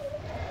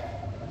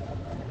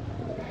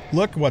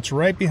 Look what's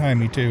right behind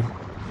me, too.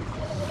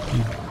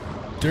 You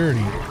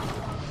dirty,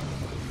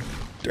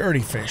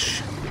 dirty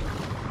fish.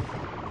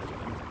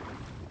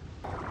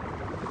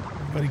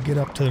 Everybody get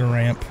up to the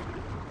ramp.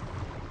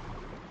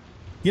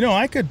 You know,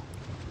 I could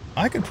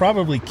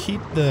probably keep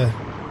the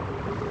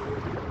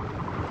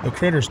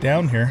critters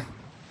down here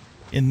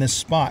in this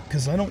spot,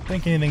 because I don't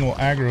think anything will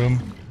aggro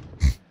them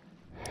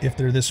if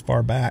they're this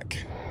far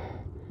back.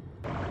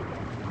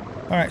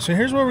 Alright, so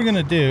here's what we're going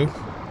to do.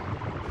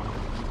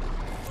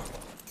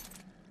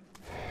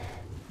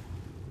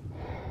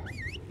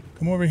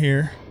 Come over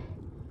here.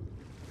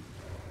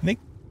 I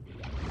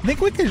think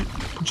we could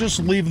just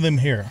leave them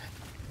here.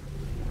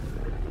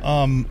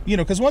 You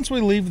know, because once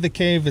we leave the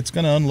cave, it's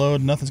going to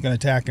unload. Nothing's going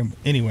to attack them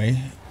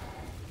anyway.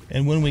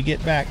 And when we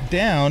get back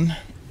down...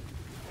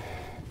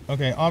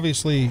 Okay,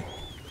 obviously...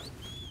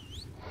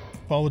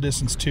 follow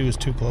distance 2 is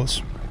too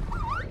close.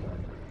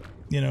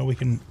 You know, we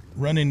can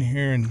run in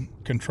here and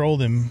control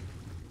them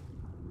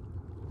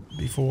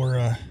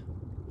before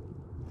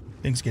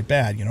things get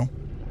bad, you know.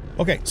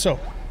 Okay, so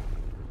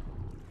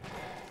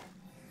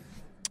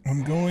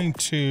I'm going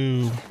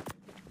to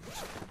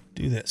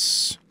do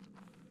this.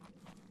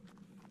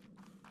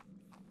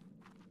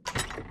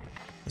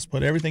 Let's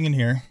put everything in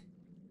here.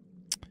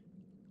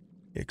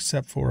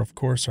 Except for, of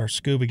course, our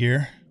scuba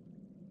gear.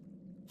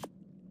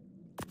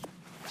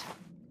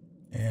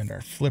 And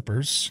our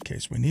flippers, in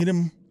case we need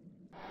them.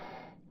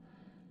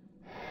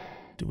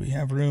 Do we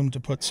have room to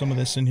put some of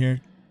this in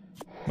here?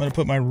 I'm going to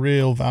put my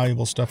real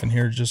valuable stuff in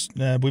here. Just,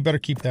 we better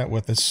keep that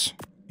with us.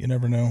 You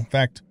never know. In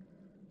fact,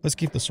 let's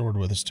keep the sword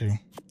with us, too.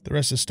 The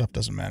rest of this stuff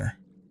doesn't matter.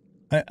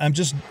 I'm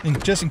just in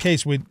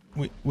case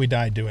we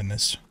die doing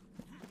this,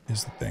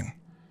 is the thing.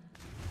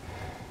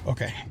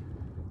 Okay.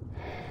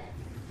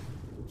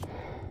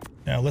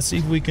 Now, let's see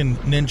if we can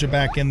ninja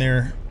back in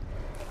there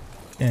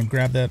and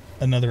grab that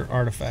another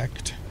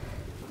artifact.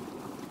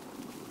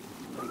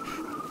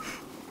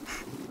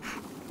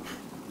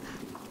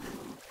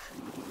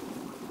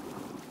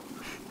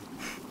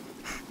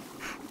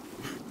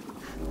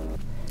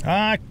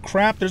 Ah,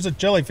 crap, there's a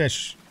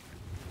jellyfish.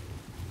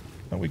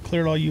 Thought we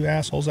cleared all you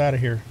assholes out of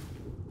here.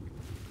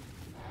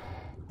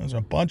 There's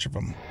a bunch of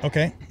them.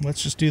 Okay,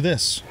 let's just do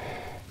this.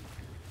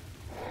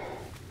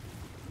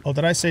 Oh,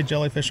 did I say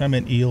jellyfish? I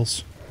meant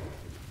eels.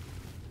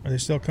 Are they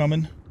still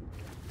coming?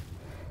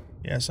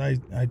 Yes, I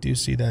do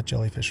see that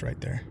jellyfish right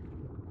there.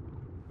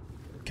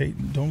 Okay,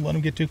 don't let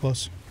them get too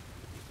close.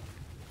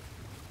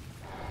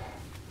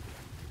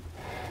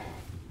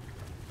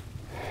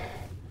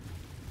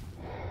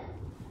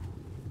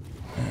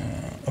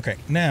 Okay,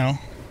 now...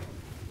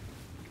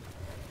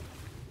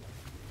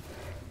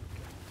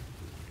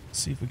 let's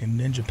see if we can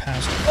ninja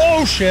past...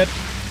 oh, shit!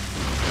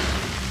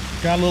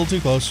 Got a little too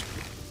close.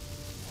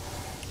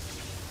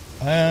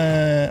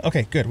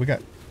 Okay, good. We got...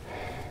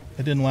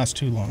 it didn't last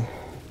too long.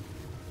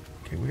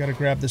 Okay, we gotta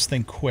grab this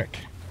thing quick.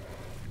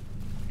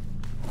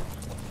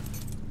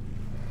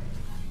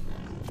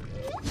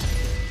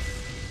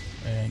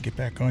 And get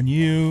back on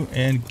you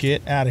and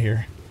get out of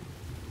here.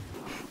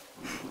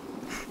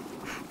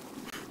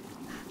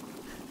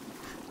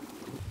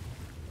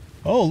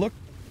 Oh, look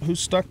who's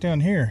stuck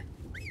down here.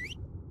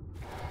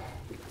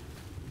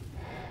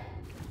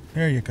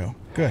 There you go.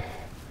 Good.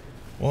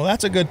 Well,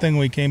 that's a good thing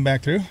we came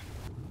back through.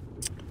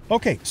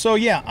 Okay, so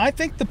yeah, I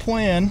think the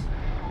plan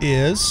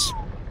is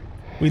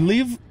we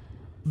leave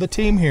the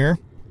team here.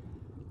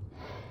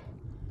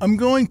 I'm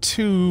going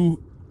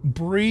to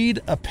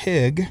breed a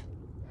pig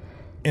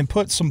and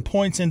put some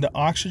points into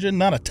oxygen.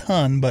 Not a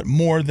ton, but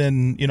more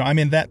than, you know, I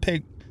mean, that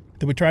pig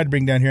that we tried to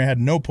bring down here had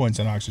no points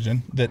in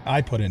oxygen that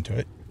I put into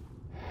it.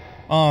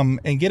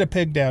 And get a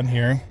pig down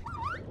here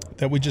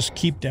that we just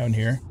keep down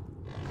here,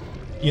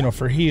 you know,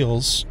 for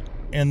heals.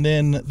 And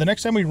then the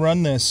next time we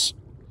run this,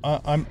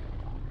 I'm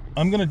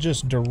going to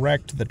just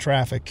direct the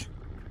traffic,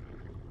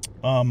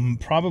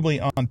 probably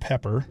on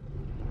Pepper.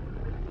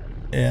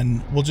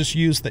 And we'll just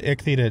use the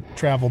Ichthy to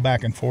travel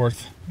back and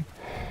forth.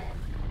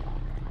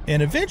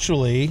 And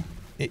eventually,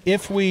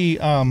 if we,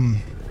 well,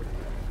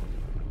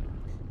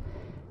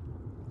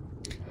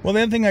 the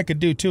other thing I could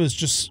do too is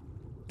just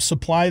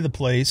supply the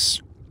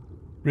place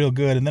real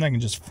good, and then I can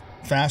just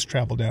fast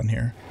travel down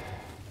here.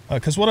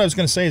 Because what I was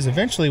going to say is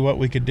eventually what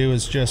we could do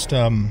is just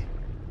set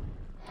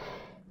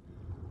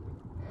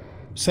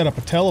up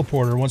a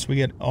teleporter once we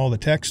get all the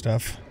tech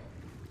stuff.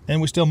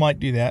 And we still might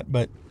do that,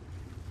 but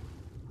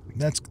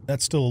that's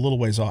still a little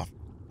ways off.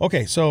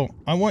 Okay, so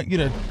I want you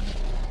to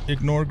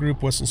ignore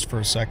group whistles for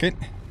a second.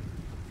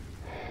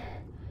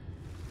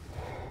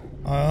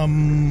 I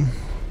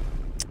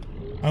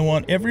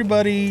want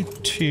everybody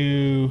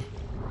to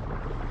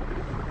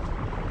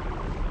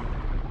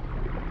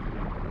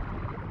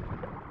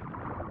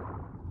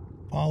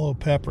follow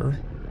Pepper.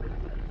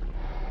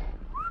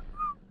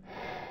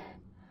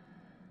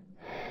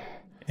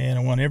 And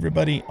I want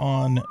everybody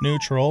on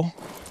neutral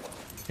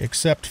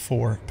except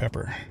for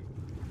Pepper.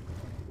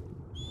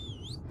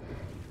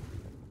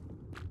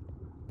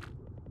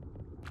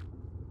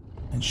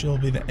 And she'll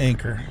be the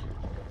anchor.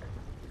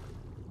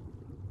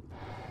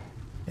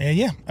 And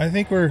yeah, I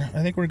think we're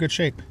in good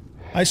shape.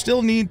 I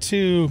still need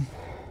to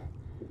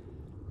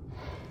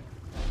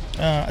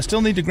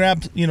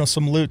grab, you know,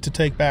 some loot to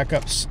take back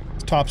up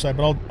topside,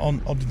 but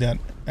I'll do that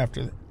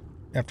after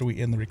we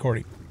end the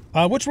recording,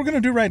 which we're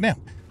gonna do right now.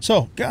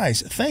 So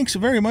guys, thanks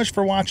very much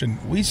for watching.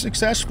 We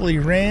successfully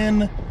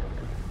ran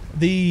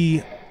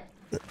the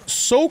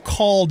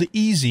so-called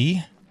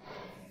easy.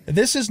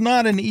 This is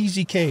not an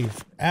easy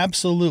cave.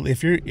 Absolutely.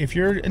 If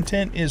your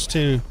intent is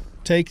to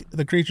take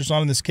the creatures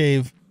on in this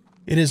cave,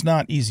 it is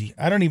not easy.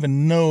 I don't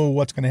even know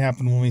what's going to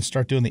happen when we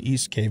start doing the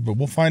east cave, but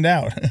we'll find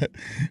out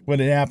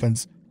when it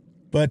happens.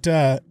 But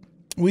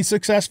we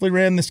successfully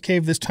ran this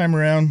cave this time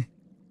around.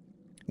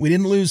 We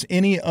didn't lose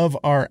any of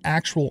our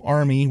actual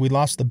army. We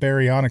lost the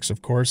baryonyx,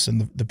 of course,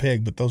 and the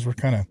pig, but those were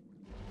kind of,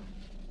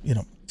 you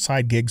know,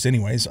 side gigs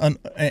anyways, and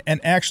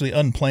actually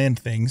unplanned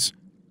things.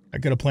 I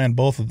could have planned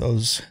both of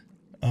those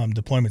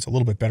deployments a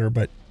little bit better,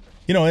 but,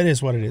 you know, it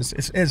is what it is.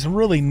 It's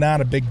really not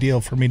a big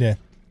deal for me to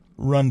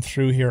run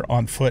through here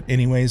on foot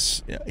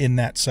anyways in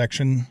that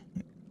section.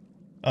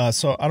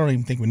 So I don't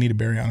even think we need a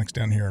baryonyx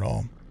down here at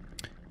all.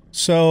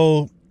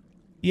 So,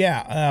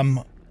 yeah,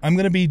 I'm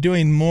going to be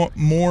doing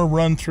more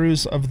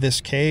run-throughs of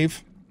this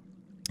cave,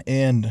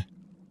 and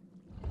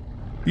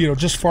you know,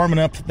 just farming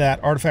up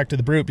that artifact of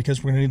the brute,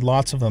 because we're going to need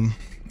lots of them.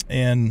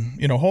 And,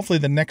 you know, hopefully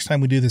the next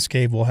time we do this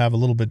cave, we'll have a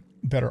little bit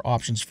better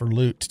options for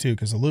loot too,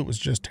 because the loot was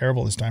just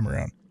terrible this time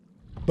around.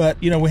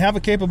 But, you know, we have a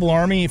capable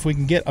army. If we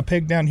can get a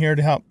pig down here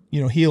to help,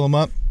 you know, heal them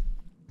up,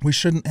 we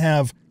shouldn't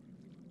have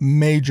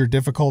major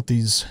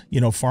difficulties, you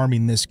know,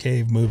 farming this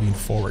cave moving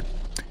forward.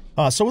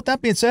 So with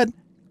that being said,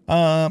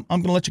 I'm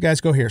going to let you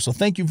guys go here. So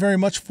thank you very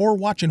much for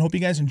watching. Hope you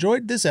guys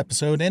enjoyed this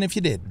episode. And if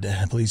you did,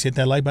 please hit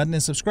that like button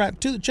and subscribe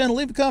to the channel.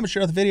 Leave a comment,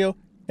 share the video.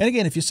 And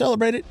again, if you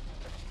celebrate it,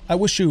 I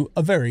wish you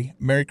a very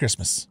Merry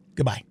Christmas.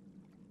 Goodbye.